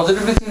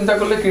 পজিটিভলি চিন্তা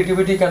করলে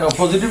ক্রিয়েটিভিটি কেন?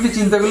 পজিটিভলি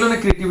চিন্তা করলে না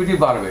ক্রিয়েটিভিটি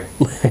বাড়বে।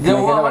 যে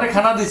ও আমারে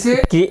খানা দিছে,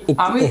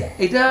 আমি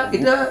এটা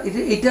এটা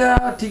এটা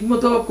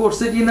ঠিকমতো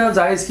করছে কিনা,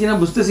 জায়েজ কিনা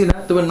বুঝতেছি না,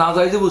 তবে না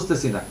জায়েজে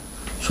বুঝতেছি না।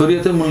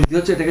 শরীয়তের মূলনীতি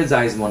হচ্ছে এটাকে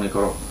জায়েজ মনে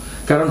করো,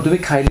 কারণ তুমি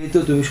খাইলেই তো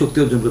তুমি শক্তি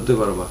অর্জন করতে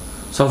পারবা।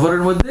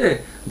 সফরের মধ্যে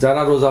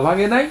যারা রোজা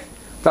ভাঙে নাই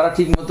তারা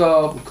ঠিক মতো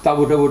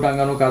তাবু টাবু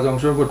টাঙ্গানো কাজে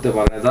অংশগ্রহণ করতে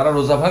পারে না, যারা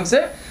রোজা ভাঙছে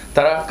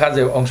তারা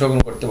কাজে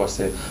অংশগ্রহণ করতে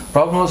পারছে।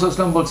 প্রভু মুহাম্মদ সাল্লাল্লাহু আলাইহি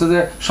ওয়াসাল্লাম বলছে যে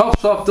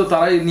সব তো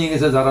তারাই নিয়ে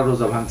গেছে যারা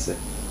রোজা ভাঙছে।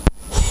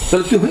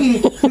 তাহলে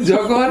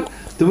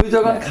তুমি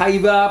যখন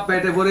খাইবা,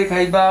 পেটে ভরে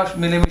খাইবা,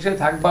 মিলেমিশে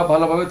থাকবা,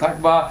 ভালোভাবে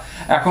থাকবা,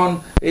 এখন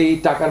এই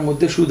টাকার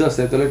মধ্যে সুদ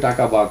আছে, তাহলে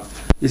টাকা বাদ।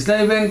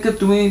 ইসলামী ব্যাংকে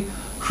তুমি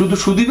শুধু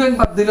সুদী ব্যাংক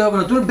বাদ দিলে হবে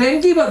না, তুমি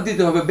ব্যাংকই বাদ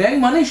দিতে হবে, ব্যাংক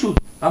মানেই সুদ।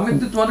 আমি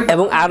তো তোমাদের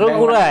এবং আরো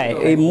পুরাই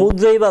এই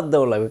মুদ্রাই বাদ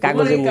দেওয়া লাগবে,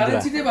 কাগজের মুদ্রা,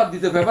 কারেন্সিটাই বাদ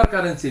দিতে, পেপার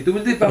কারেন্সি। তুমি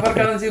যদি পেপার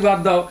কারেন্সি বাদ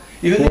দাও,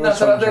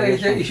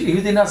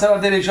 ইহুদি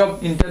নাসারাদের এইসব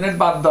ইন্টারনেট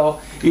বাদ দাও,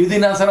 ইহুদি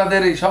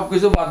নাসারাদের এই সব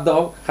কিছু বাদ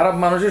দাও, খারাপ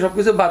মানুষের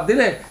সবকিছু বাদ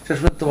দিলে শেষ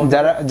পর্যন্ত তোমার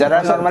যারা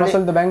নরমালি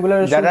চলতে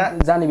ব্যাংকগুলোর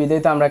জানি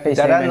বিদেই তো আমরা একটা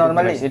যারা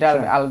নরমালি এটা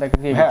আলাদা একটা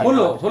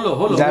হলো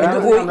যারা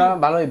আমরা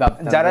ভালোই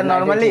ভাবতাম, যারা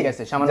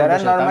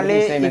নরমালি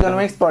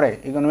ইকোনমিক্স পড়ে,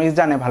 ইকোনমিক্স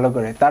জানে ভালো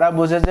করে, তারা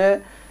বুঝে যে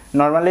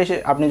নরমালি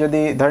আপনি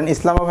যদি ধরেন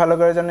ইসলামও ভালো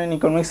করে জানেন,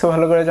 ইকোনমিক্সও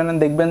ভালো করে জানেন,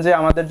 দেখবেন যে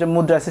আমাদের যে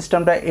মুদ্রা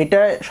সিস্টেমটা এটা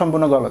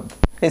সম্পূর্ণ গলত।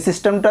 এই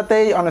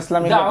সিস্টেমটাতেই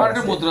অনইসলামিক। আমার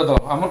একটা মুদ্রা দাও,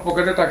 আমার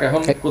পকেটে টাকা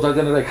এখন কোথায়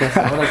যেন রেখে আছে,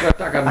 আমার একটা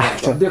টাকা নেই,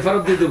 দিয়ে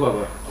ফেরত দিতে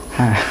বাবা।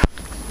 হ্যাঁ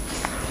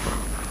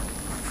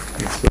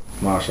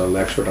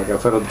মাশাআল্লাহ, 100 টাকা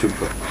ফেরত যোগ্য।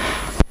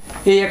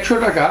 এই 100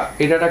 টাকা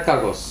এটা একটা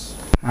কাগজ,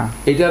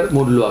 এটার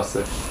মূল্য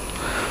আছে,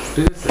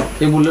 ঠিক আছে?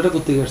 এই মূল্যটা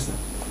কোথা থেকে আসছে?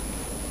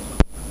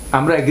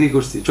 আমরা এগ্রি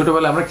করছি,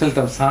 ছোটবেলায় আমরা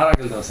খেলতাম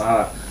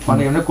সাহারা,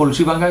 মানে এমনি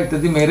কলসি ভাঙা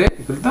ইত্যাদি মেরে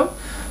খেলতাম।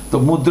 তো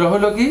মুদ্রা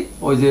হলো কি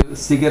ওই যে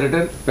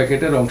সিগারেটের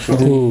প্যাকেটের অংশ,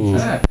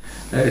 হ্যাঁ,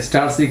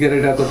 স্টার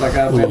সিগারেট এত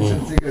টাকা, পেনশন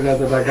সিগারেট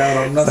এত টাকা,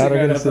 রমনা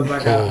সিগারেট এত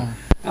টাকা।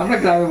 আমরা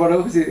গ্রামে বড়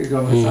হয়েছি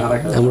সাহারা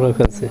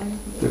খেলছি।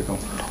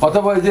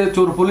 অথবা এই যে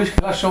চোর পুলিশ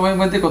খেলার সময়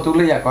মধ্যে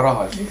কতগুলো ইয়া করা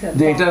হয়,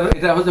 যে এটা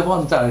হচ্ছে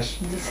 50,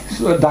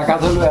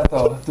 ডাকাত হলো এত,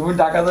 তুমি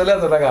ডাকাত হলে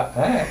এত টাকা,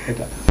 হ্যাঁ,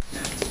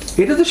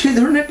 এটা তো সেই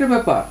ধরনের একটা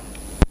ব্যাপার।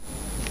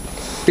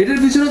 এটার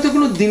পিছনে তো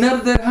কোনো দিনার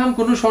দিরহাম,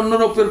 কোনো স্বর্ণ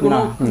রৌপ্যের কোনো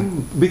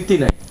ভিত্তি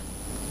নাই।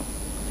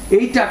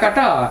 এই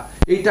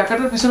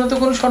টাকাটার পিছনে তো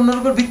কোনো স্বর্ণ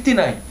রৌপ্যের ভিত্তি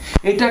নাই।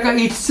 এই টাকা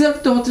ইটসেলফ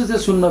তো হচ্ছে যে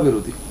সুন্নাহ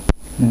বিরোধী,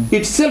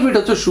 ইটসেলফ এটা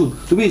হচ্ছে সুদ।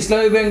 তুমি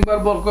ইসলামী ব্যাংক বা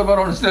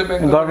ইসলামী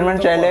ব্যাংক,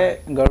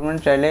 গভর্নমেন্ট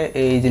চাইলে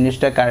এই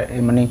জিনিসটা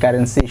মানে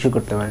কারেন্সি ইস্যু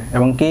করতে পারে,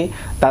 এবং কি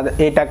তাদের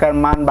এই টাকার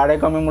মান বাড়ে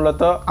কমে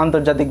মূলত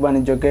আন্তর্জাতিক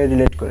বাণিজ্যকে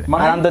রিলেট করে।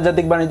 আর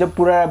আন্তর্জাতিক বাণিজ্য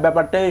পুরো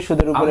ব্যাপারটাই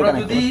সুদের উপরে।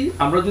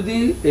 আমরা যদি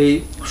এই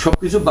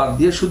সবকিছু বাদ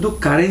দিয়ে শুধু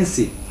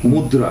কারেন্সি,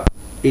 মুদ্রা,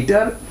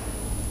 এটার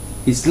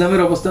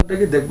ইসলামের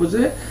অবস্থানটাকে দেখবো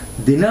যে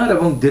দিনার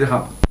এবং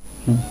দিরহাম,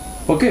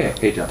 ওকে,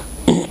 এটা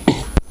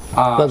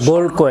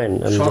গোল্ড কয়েন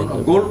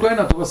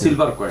অথবা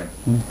সিলভার কয়েন,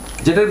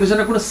 যেটার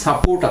পিছনে কোনো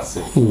সাপোর্ট আছে,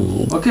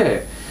 ওকে,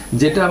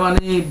 যেটা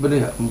মানে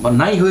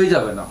নাই হয়ে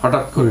যাবে না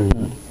হঠাৎ করে।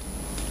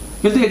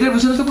 কিন্তু এটার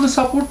পিছনে তো কোনো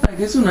সাপোর্ট নাই,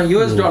 কিছু না।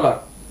 ইউএস ডলার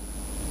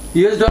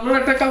ইউএস ডলার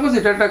একটা কাগজ,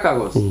 এটা একটা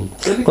কাগজ।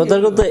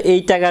 কথার কথা এই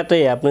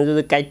টাকাটাই আপনি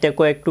যদি কাইটটা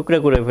কয়েক টুকরা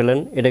করে ফেলেন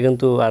এটা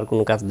কিন্তু আর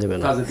কোনো কাজ দেবে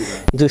না।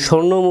 কিন্তু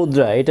স্বর্ণ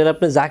মুদ্রা এটার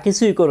আপনি যা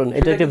কিছুই করেন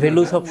এটা একটা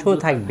ভ্যালু সবসময়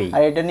থাকবেই।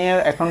 আর এটা নিয়ে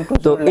এখন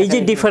তো এই যে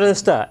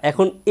ডিফারেন্সটা,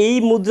 এখন এই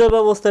মুদ্রা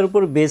ব্যবস্থার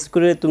উপর বেস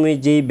করে তুমি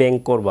যেই ব্যাংক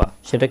করবা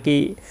সেটা কি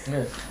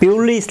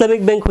পিওরলি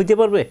ইসলামিক ব্যাংক হইতে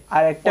পারবে?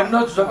 আর একটা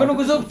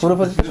পুরো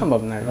পজিশন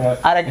সম্ভব না।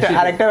 আর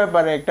আরেকটা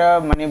ব্যাপারে একটা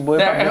মানে বই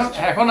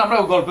এখন আমরা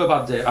গল্পে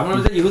বাদ যাই, আমরা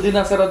যে ইহুদি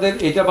নাসারাদের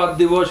এটা বাদ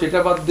দিব, সেটা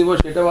বাদ দিব,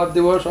 সেটা বাদ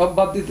দিব, সব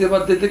বাদ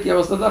দিতে কি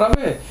অবস্থা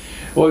দাঁড়াবে?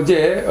 ওই যে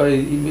ওই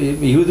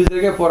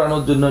ইহুদিদেরকে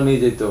পড়ানোর জন্য নিয়ে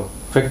যেত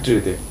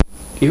ফ্যাক্টরিতে,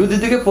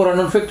 ইহুদিদেরকে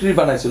পড়ানোর ফ্যাক্টরি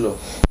বানাইছিল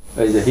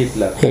এই যে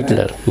হিটলার।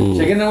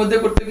 সেখানের মধ্যে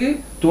করতে কি,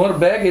 তোমার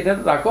ব্যাগ এটা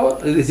রাখো,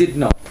 রিসিট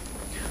নাও,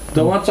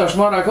 তোমার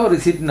চশমা রাখো,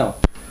 রিসিট নাও।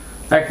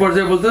 এক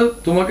পর্যায়ে বলতো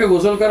তোমাকে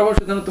গোসল করাবো,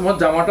 সেজন্য তোমার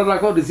জামাটা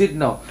রাখো, রিসিট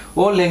নাও।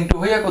 ও লেংটু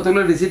হইয়া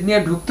কতগুলো রিসিট নিয়ে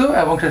ঢুকতো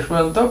এবং শেষ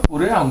পর্যন্ত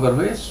পুরো আমগার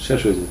হয়ে শেষ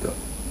হয়ে যেত।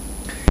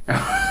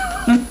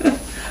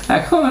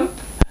 এখন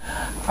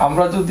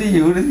আমরা যদি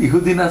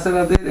ইহুদি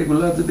নাসারাদের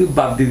এগুলো যদি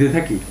বাদ দিতে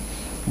থাকি,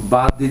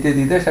 বাদ দিতে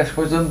দিতে শেষ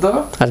পর্যন্ত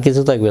আর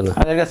কিছু থাকবে না,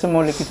 আমাদের কাছে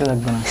মৌলিক কিছু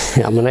থাকবে না।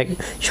 আমার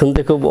শুনতে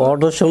খুব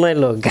অড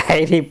শোনাইলো,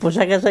 গায়ের এই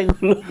পোশাক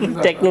আশাকগুলো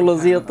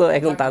টেকনোলজিও তো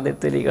এখন তাদের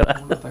তৈরি করা,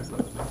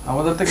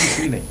 আমাদের তো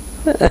কিছুই নেই।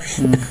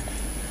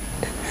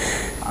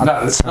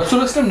 রাসূল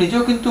ইসলাম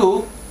নিজেও কিন্তু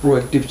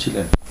প্রোঅ্যাক্টিভ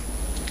ছিলেন,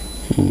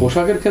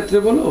 পোশাকের ক্ষেত্রে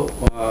বলো,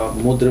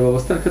 মুদ্রা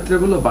ব্যবস্থার ক্ষেত্রে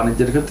বলো,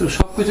 বাণিজ্যের ক্ষেত্রে,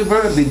 সবকিছু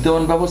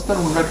বিদ্যমান ব্যবস্থার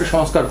অন্য একটা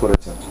সংস্কার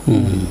করেছেন।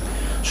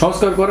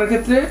 সংস্কার করার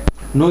ক্ষেত্রে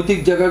নৈতিক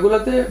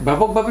জায়গাগুলোতে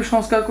ব্যাপকভাবে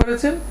সংস্কার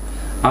করেছেন,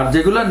 আর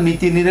যেগুলো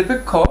নীতি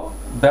নিরপেক্ষ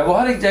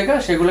ব্যবহারিক জায়গা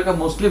সেগুলোকে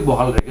মোস্টলি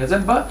বহাল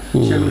রেখেছেন বা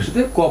সেগুলোর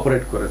সাথে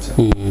কোঅপারেট করেছেন।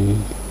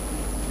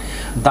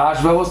 দাস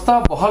ব্যবস্থা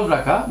বহাল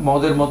রাখা,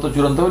 মদের মতো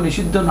চূড়ান্তভাবে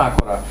নিষিদ্ধ না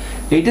করা,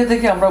 এইটা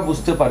থেকে আমরা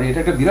বুঝতে পারি এটা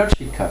একটা বিরাট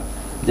শিক্ষা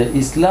যে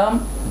ইসলাম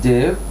যে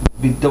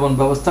বিদ্যমান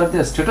ব্যবস্থার যে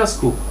স্ট্যাটাস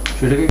কো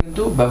সেটাকে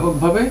কিন্তু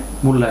ব্যাপকভাবে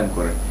মূল্যায়ন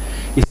করে।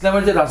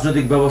 ইসলামের যে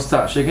রাজনৈতিক ব্যবস্থা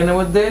সেখানের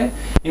মধ্যে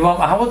ইমাম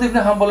আহমদ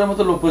ইবনে হাম্বলের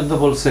মতো লোক পর্যন্ত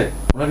বলছে,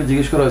 ওনাকে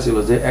জিজ্ঞেস করা হয়েছিল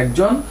যে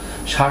একজন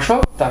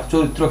শাসক তার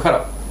চরিত্র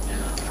খারাপ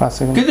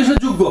কিন্তু সে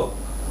যোগ্য,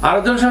 আর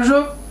একজন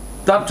শাসক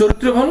তার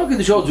চরিত্র ভালো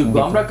কিন্তু সে অযোগ্য,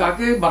 আমরা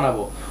কাকে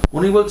বানাবো?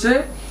 উনি বলছে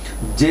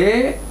যে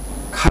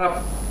খারাপ,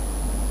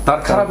 তার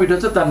খারাপ এটা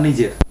হচ্ছে তার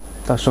নিজের,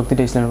 তার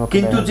শক্তিটা ইসলামের পক্ষে,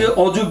 কিন্তু যে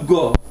অযোগ্য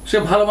সে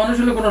ভালো মানুষ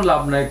হলে কোনো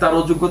লাভ নাই, তার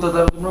অযোগ্যতা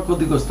দ্বারা তোমরা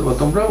ক্ষতিগ্রস্ত হবে,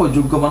 তোমরা ওই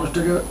যোগ্য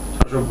মানুষটাকে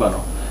শাসক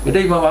বানাও।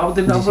 এটাই ইমাম আহমদ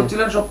ইবনে হাম্বল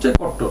ছিলেন সবচেয়ে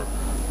কট্টর,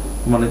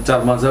 মানে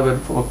চার মাযহাবের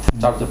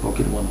চারটা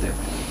ফকির মধ্যে।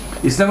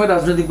 ইসলামের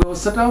রাজনৈতিক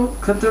ব্যবস্থাটাও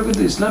ক্ষেত্রেও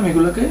কিন্তু ইসলাম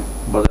এগুলোকে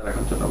বজায়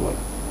রাখার জন্য বলে।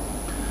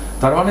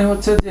 তার মানে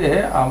হচ্ছে যে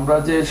আমরা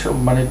যে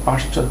মানে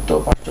পাশ্চাত্য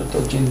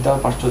চিন্তা,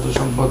 পাশ্চাত্য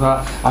সভ্যতা,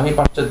 আমি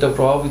পাশ্চাত্য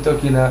প্রভাবিত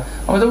কিনা,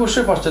 আমি তো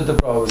অবশ্যই পাশ্চাত্য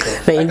প্রভাবিত।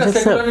 একটা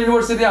সেকুলার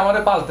ইউনিভার্সিটি আমারে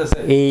পালতেছে,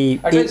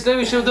 একটা ইসলামী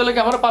বিশ্ববিদ্যালয় কি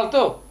আমারে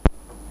পালতো?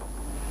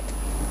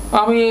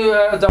 আমি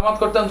জামাত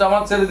করতাম,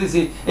 জামাত ছেড়ে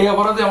দিছি, এই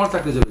অপরাধে আমার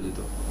চাকরি চলে যেত।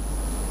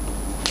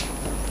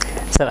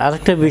 স্যার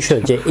আরেকটা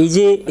বিষয় যে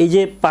এই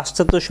যে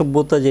পাশ্চাত্য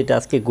সভ্যতা যেটা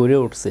আজকে গড়ে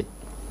উঠছে,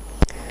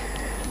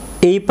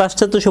 এই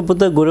পাশ্চাত্য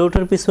সভ্যতা গড়ে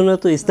ওঠার পিছনে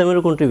তো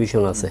ইসলামেরও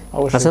কন্ট্রিবিউশন আছে,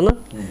 আছে না?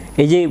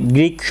 এই যে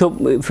গ্রিক সব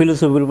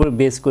ফিলোসফির উপর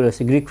বেস করে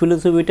আছে, গ্রিক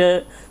ফিলোসফিটা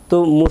তো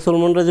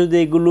মুসলমানরা যদি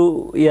এগুলো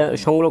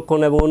সংরক্ষণ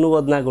এবং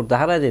অনুবাদ না করতে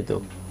হারায় যেত,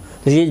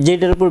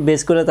 যেটার উপর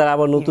বেস করে তারা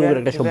আবার নতুন করে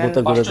একটা সভ্যতা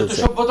গড়ে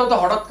তুলছে। সভ্যতা তো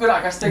হঠাৎ করে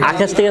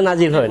আকাশ থেকে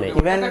নাজিল হয় না,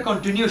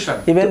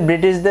 ইভেন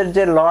ব্রিটিশদের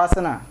যে ল আছে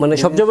না, মানে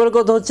সবচেয়ে বড়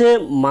কথা হচ্ছে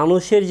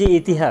মানুষের যে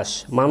ইতিহাস,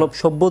 মানব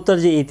সভ্যতার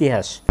যে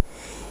ইতিহাস,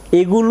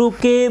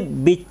 এগুলোকে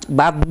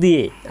বাদ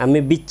দিয়ে আমি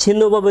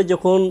বিচ্ছিন্নভাবে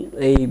যখন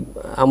এই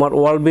আমার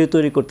ওয়ার্ল্ড ভিউ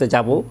তৈরি করতে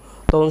যাব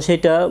তখন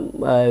সেটা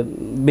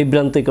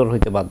বিভ্রান্তিকর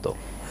হইতে বাধ্য।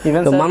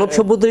 তো মানব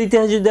সভ্যতার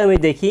ইতিহাস যদি আমি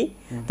দেখি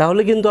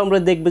তাহলে কিন্তু আমরা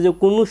দেখব যে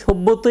কোনো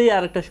সভ্যতাই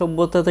আরেকটা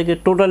সভ্যতা থেকে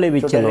টোটালি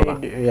বিচ্ছিন্ন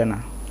না,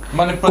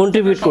 মানে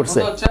কন্ট্রিবিউট করছে।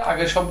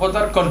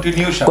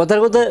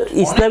 কথার কথা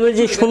ইসলামের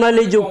যে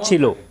সোনালী যুগ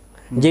ছিল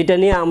যেটা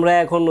নিয়ে আমরা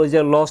এখন ওই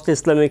যে লস্ট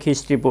ইসলামিক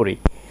হিস্ট্রি পড়ি,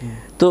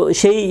 তো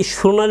সেই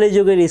সোনালী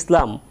যুগের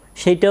ইসলাম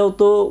সেটাও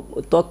তো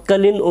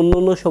তৎকালীন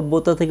অন্যান্য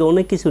সভ্যতা থেকে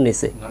অনেক কিছু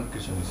নিছে।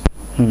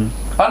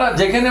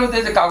 যেখানে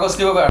কাগজ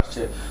কিভাবে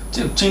আসছে,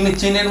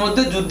 চীনের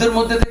মধ্যে যুদ্ধের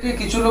মধ্যে থেকে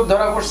কিছু লোক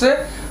ধরা পড়ছে,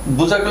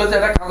 বোঝা গেল যে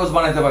এরা কাগজ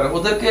বানাইতে পারে,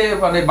 ওদেরকে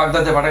মানে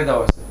বাগদাদে পাঠাই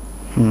দেওয়া হয়েছে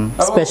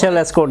স্পেশাল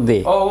এসকর্ট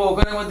দিয়ে,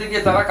 ওখানের মধ্যে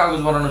গিয়ে তারা কাগজ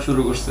বানানো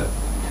শুরু করছে।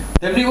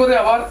 তেমনি করে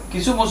আবার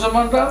কিছু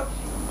মুসলমানরা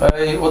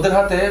ওদের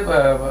হাতে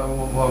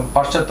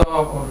পাশ্চাত্য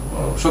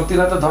শক্তির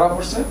হাতে ধরা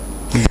পড়ছে।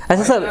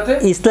 আচ্ছা স্যার,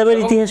 ইসলামের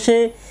ইতিহাসে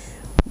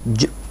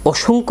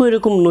অসংখ্য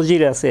এরকম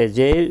নজির আছে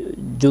যে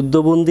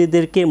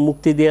যুদ্ধবন্দীদেরকে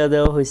মুক্তি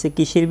দেওয়া হয়েছে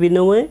কিসের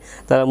বিনিময়ে?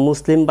 তারা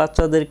মুসলিম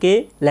বাচ্চাদেরকে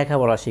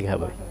লেখাপড়া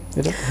শেখাবে।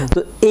 তো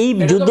এই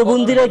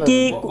যুদ্ধবন্দীরা কি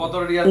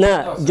না,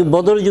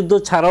 বদর যুদ্ধ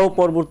ছাড়াও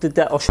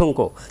পরবর্তীতে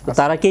অসংখ্য,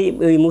 তারা কি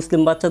ওই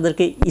মুসলিম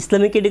বাচ্চাদেরকে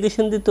ইসলামিক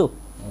এডুকেশন দিত?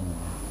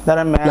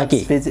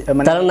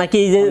 তারা নাকি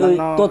যে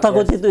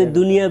তথাকথিত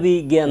দুনিয়াবি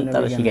জ্ঞান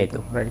তারা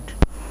শিখাইতো?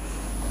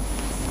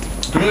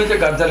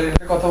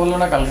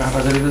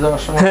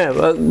 হ্যাঁ,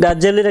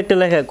 গাজ্জালির একটা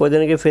লেখা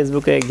কয়দিন আগে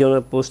ফেসবুকে একজন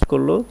পোস্ট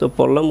করলো, তো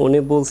পড়লাম, উনি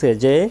বলছে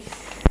যে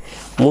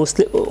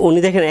মুসলিম উনি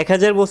দেখেন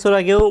 1000 বছর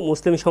আগেও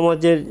মুসলিম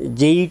সমাজের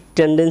যেই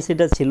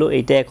টেন্ডেন্সিটা ছিল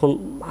এটা এখন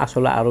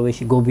আসলে আরও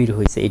বেশি গভীর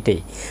হয়েছে। এটাই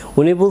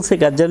উনি বলছে,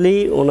 গাজ্জালি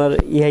ওনার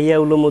ইহইয়া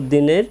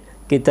উলুমুদ্দিনের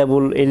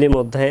কিতাবুল ইলম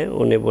অধ্যায়ে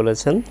উনি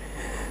বলেছেন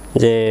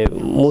যে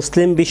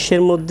মুসলিম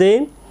বিশ্বের মধ্যে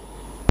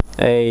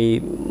এই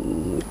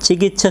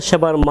চিকিৎসা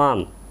সেবার মান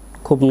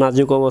খুব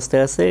নাজুক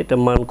অবস্থায় আছে, এটা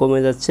মান কমে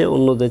যাচ্ছে,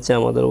 অন্যদের চেয়ে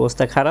আমাদের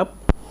অবস্থা খারাপ।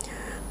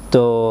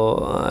 তো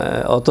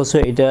অথচ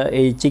এটা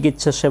এই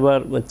চিকিৎসা সেবার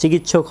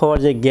চিকিৎসক হওয়ার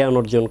যে জ্ঞান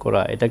অর্জন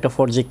করা এটা একটা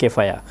ফরজে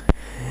কেফায়া,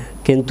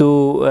 কিন্তু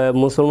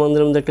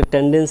মুসলমানদের মধ্যে একটা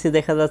টেন্ডেন্সি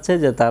দেখা যাচ্ছে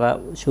যে তারা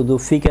শুধু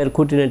ফিকার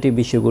খুঁটিনাটি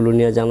বিষয়গুলো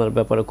নিয়ে জানার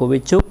ব্যাপারে খুব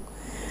ইচ্ছুক,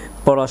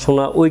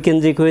 পড়াশোনা ওই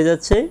কেন্দ্রিক হয়ে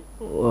যাচ্ছে,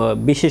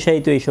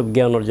 বিশেষায়িত এইসব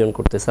জ্ঞান অর্জন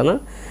করতেছে না।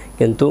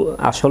 কিন্তু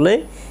আসলে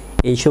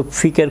এইসব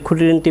ফিকার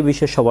খুঁটিনাটি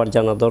বিষয় সবার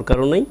জানা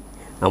দরকারও নেই,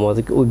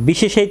 আমাদের ওই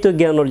বিশেষায়িত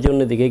জ্ঞান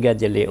অর্জনের দিকে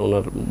গাজ্জালি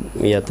ওনার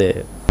ইয়াতে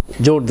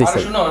জোর দিছে।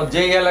 আর শুনো,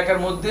 যে এলাকার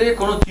মধ্যে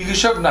কোনো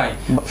চিকিৎসক নাই,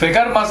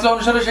 ফিকার মাসলা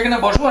অনুসারে সেখানে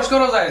বসবাস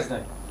করা জায়েজ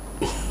নাই।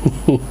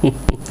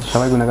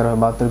 সবাই গুনাহগার হয়,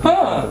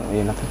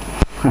 72 না থাকে,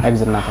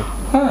 একজন না থাকে।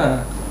 হ্যাঁ,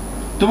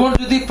 তোমার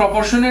যদি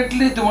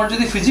প্রপোর্শনেটলি তোমার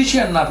যদি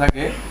ফিজিশিয়ান না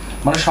থাকে,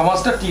 মানে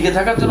সমাজটা টিকে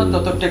থাকার জন্য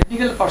তত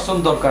টেকনিক্যাল পারসন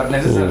দরকার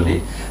নেসেসারিলি,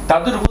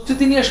 তাদের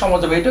উপস্থিতি নিয়ে সমাজ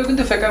হবে, এটাও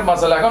কিন্তু ফিকার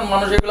মাসালা। এখন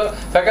মানুষ এগুলো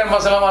ফিকার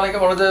মাসালা মালিকে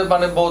বলে যে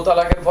মানে বহু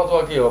তালাকের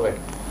ফতোয়া কি হবে।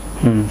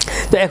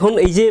 তো এখন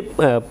এই যে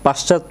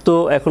পাশ্চাত্য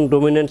এখন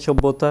ডমিনেন্ট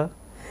সভ্যতা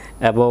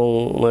এবং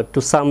টু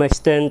সাম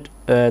এক্সটেন্ট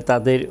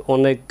তাদের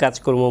অনেক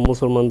কাজকর্ম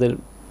মুসলমানদের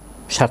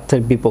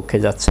স্বার্থের বিপক্ষে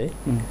যাচ্ছে,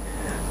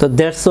 তো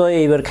দ্যাটস ওয়াই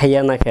এইবার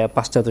খাইয়া না খাইয়া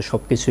পাশ্চাত্য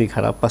সব কিছুই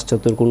খারাপ,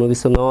 পাশ্চাত্যের কোনো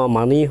কিছু নেওয়া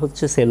মানেই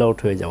হচ্ছে সেল আউট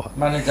হয়ে যাওয়া,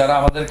 মানে যারা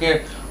আমাদেরকে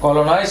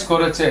কলোনাইজ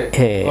করেছে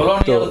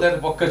কলোনিয়ালদের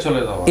পক্ষে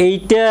চলে যাওয়া।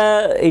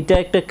 এইটা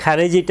একটা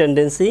খারেজি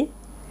টেন্ডেন্সি।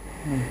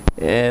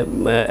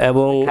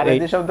 এবং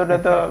খারেজি শব্দটা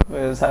তো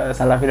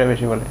সালাফিরা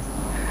বেশি বলে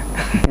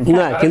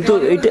না, কিন্তু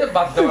এটা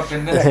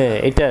হ্যাঁ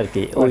এটা আর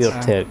কি ওই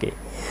অর্থে আর কি।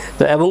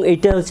 তো এবং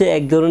এটা হচ্ছে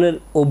এক ধরনের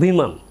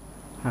অভিমান।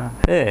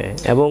 হ্যাঁ,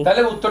 এবং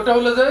তাহলে উত্তরটা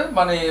হলো যে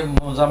মানে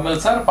মুজাম্মেল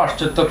স্যার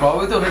পাশ্চাত্য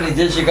প্রভাবিত উনি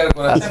নিজে স্বীকার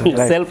করেছেন,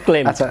 সেলফ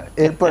ক্লেম। আচ্ছা,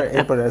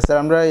 এরপরে স্যার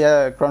আমরা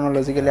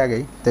ক্রনোলজিক্যালি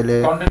আগেই তাহলে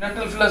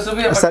কন্টিনেন্টাল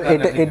ফিলসফি। স্যার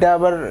এটা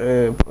আবার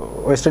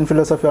ওয়েস্টার্ন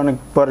ফিলোসফি অনেক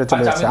পরে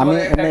চলে যাচ্ছে। আমি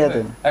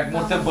এক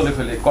মুহূর্তে বলে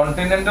ফেলি,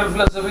 কন্টিনেন্টাল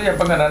ফিলসফি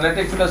এবং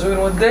অ্যানালিটিক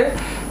ফিলসফির মধ্যে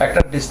একটা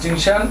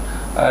ডিস্টিংশন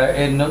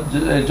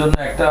এর জন্য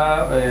একটা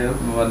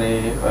মানে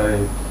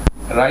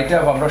রাইট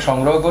আপ আমরা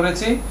সংগ্রহ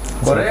করেছি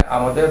করে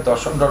আমাদের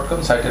দর্শন.com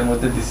সাইটের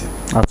মধ্যে দিছি।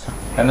 আচ্ছা,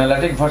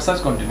 অ্যানালিটিক ভার্সাস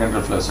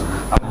কন্টিনেন্টাল ফিলসফি।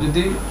 আমি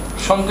যদি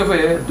সংক্ষেপে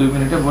 2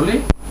 মিনিটে বলি,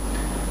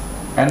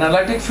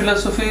 অ্যানালিটিক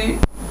ফিলসফি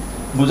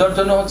বোঝার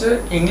জন্য হচ্ছে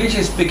ইংলিশ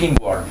স্পিকিং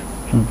ওয়ার্ল্ড,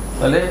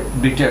 তাহলে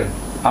ব্রিটেন,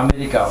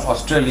 আমেরিকা,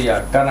 অস্ট্রেলিয়া,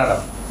 কানাডা,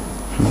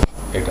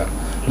 এটা।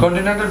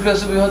 কন্টিনেন্টাল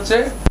ফিলসফি হচ্ছে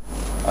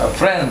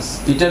ফ্রান্স,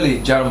 ইটালি,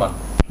 জার্মান,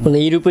 মানে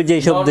ইউরোপের যে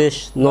সব দেশ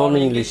নন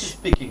ইংলিশ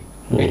স্পিকিং,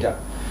 এটা।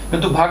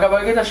 কিন্তু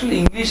ভাগাভাগিটা আসলে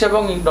ইংলিশ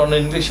এবং নন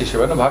ইংলিশ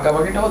হিসেবে না,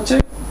 ভাগাভাগিটা হচ্ছে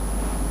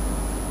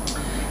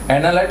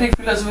অ্যানালিটিক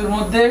ফিলসফির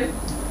মধ্যে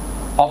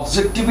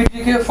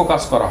অবজেক্টিভিটিকে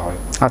ফোকাস করা হয়।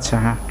 আচ্ছা,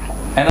 হ্যাঁ।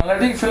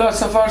 Analytic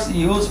philosophers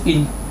use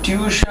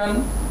intuition,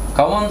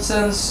 common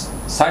sense,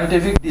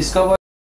 scientific Discovery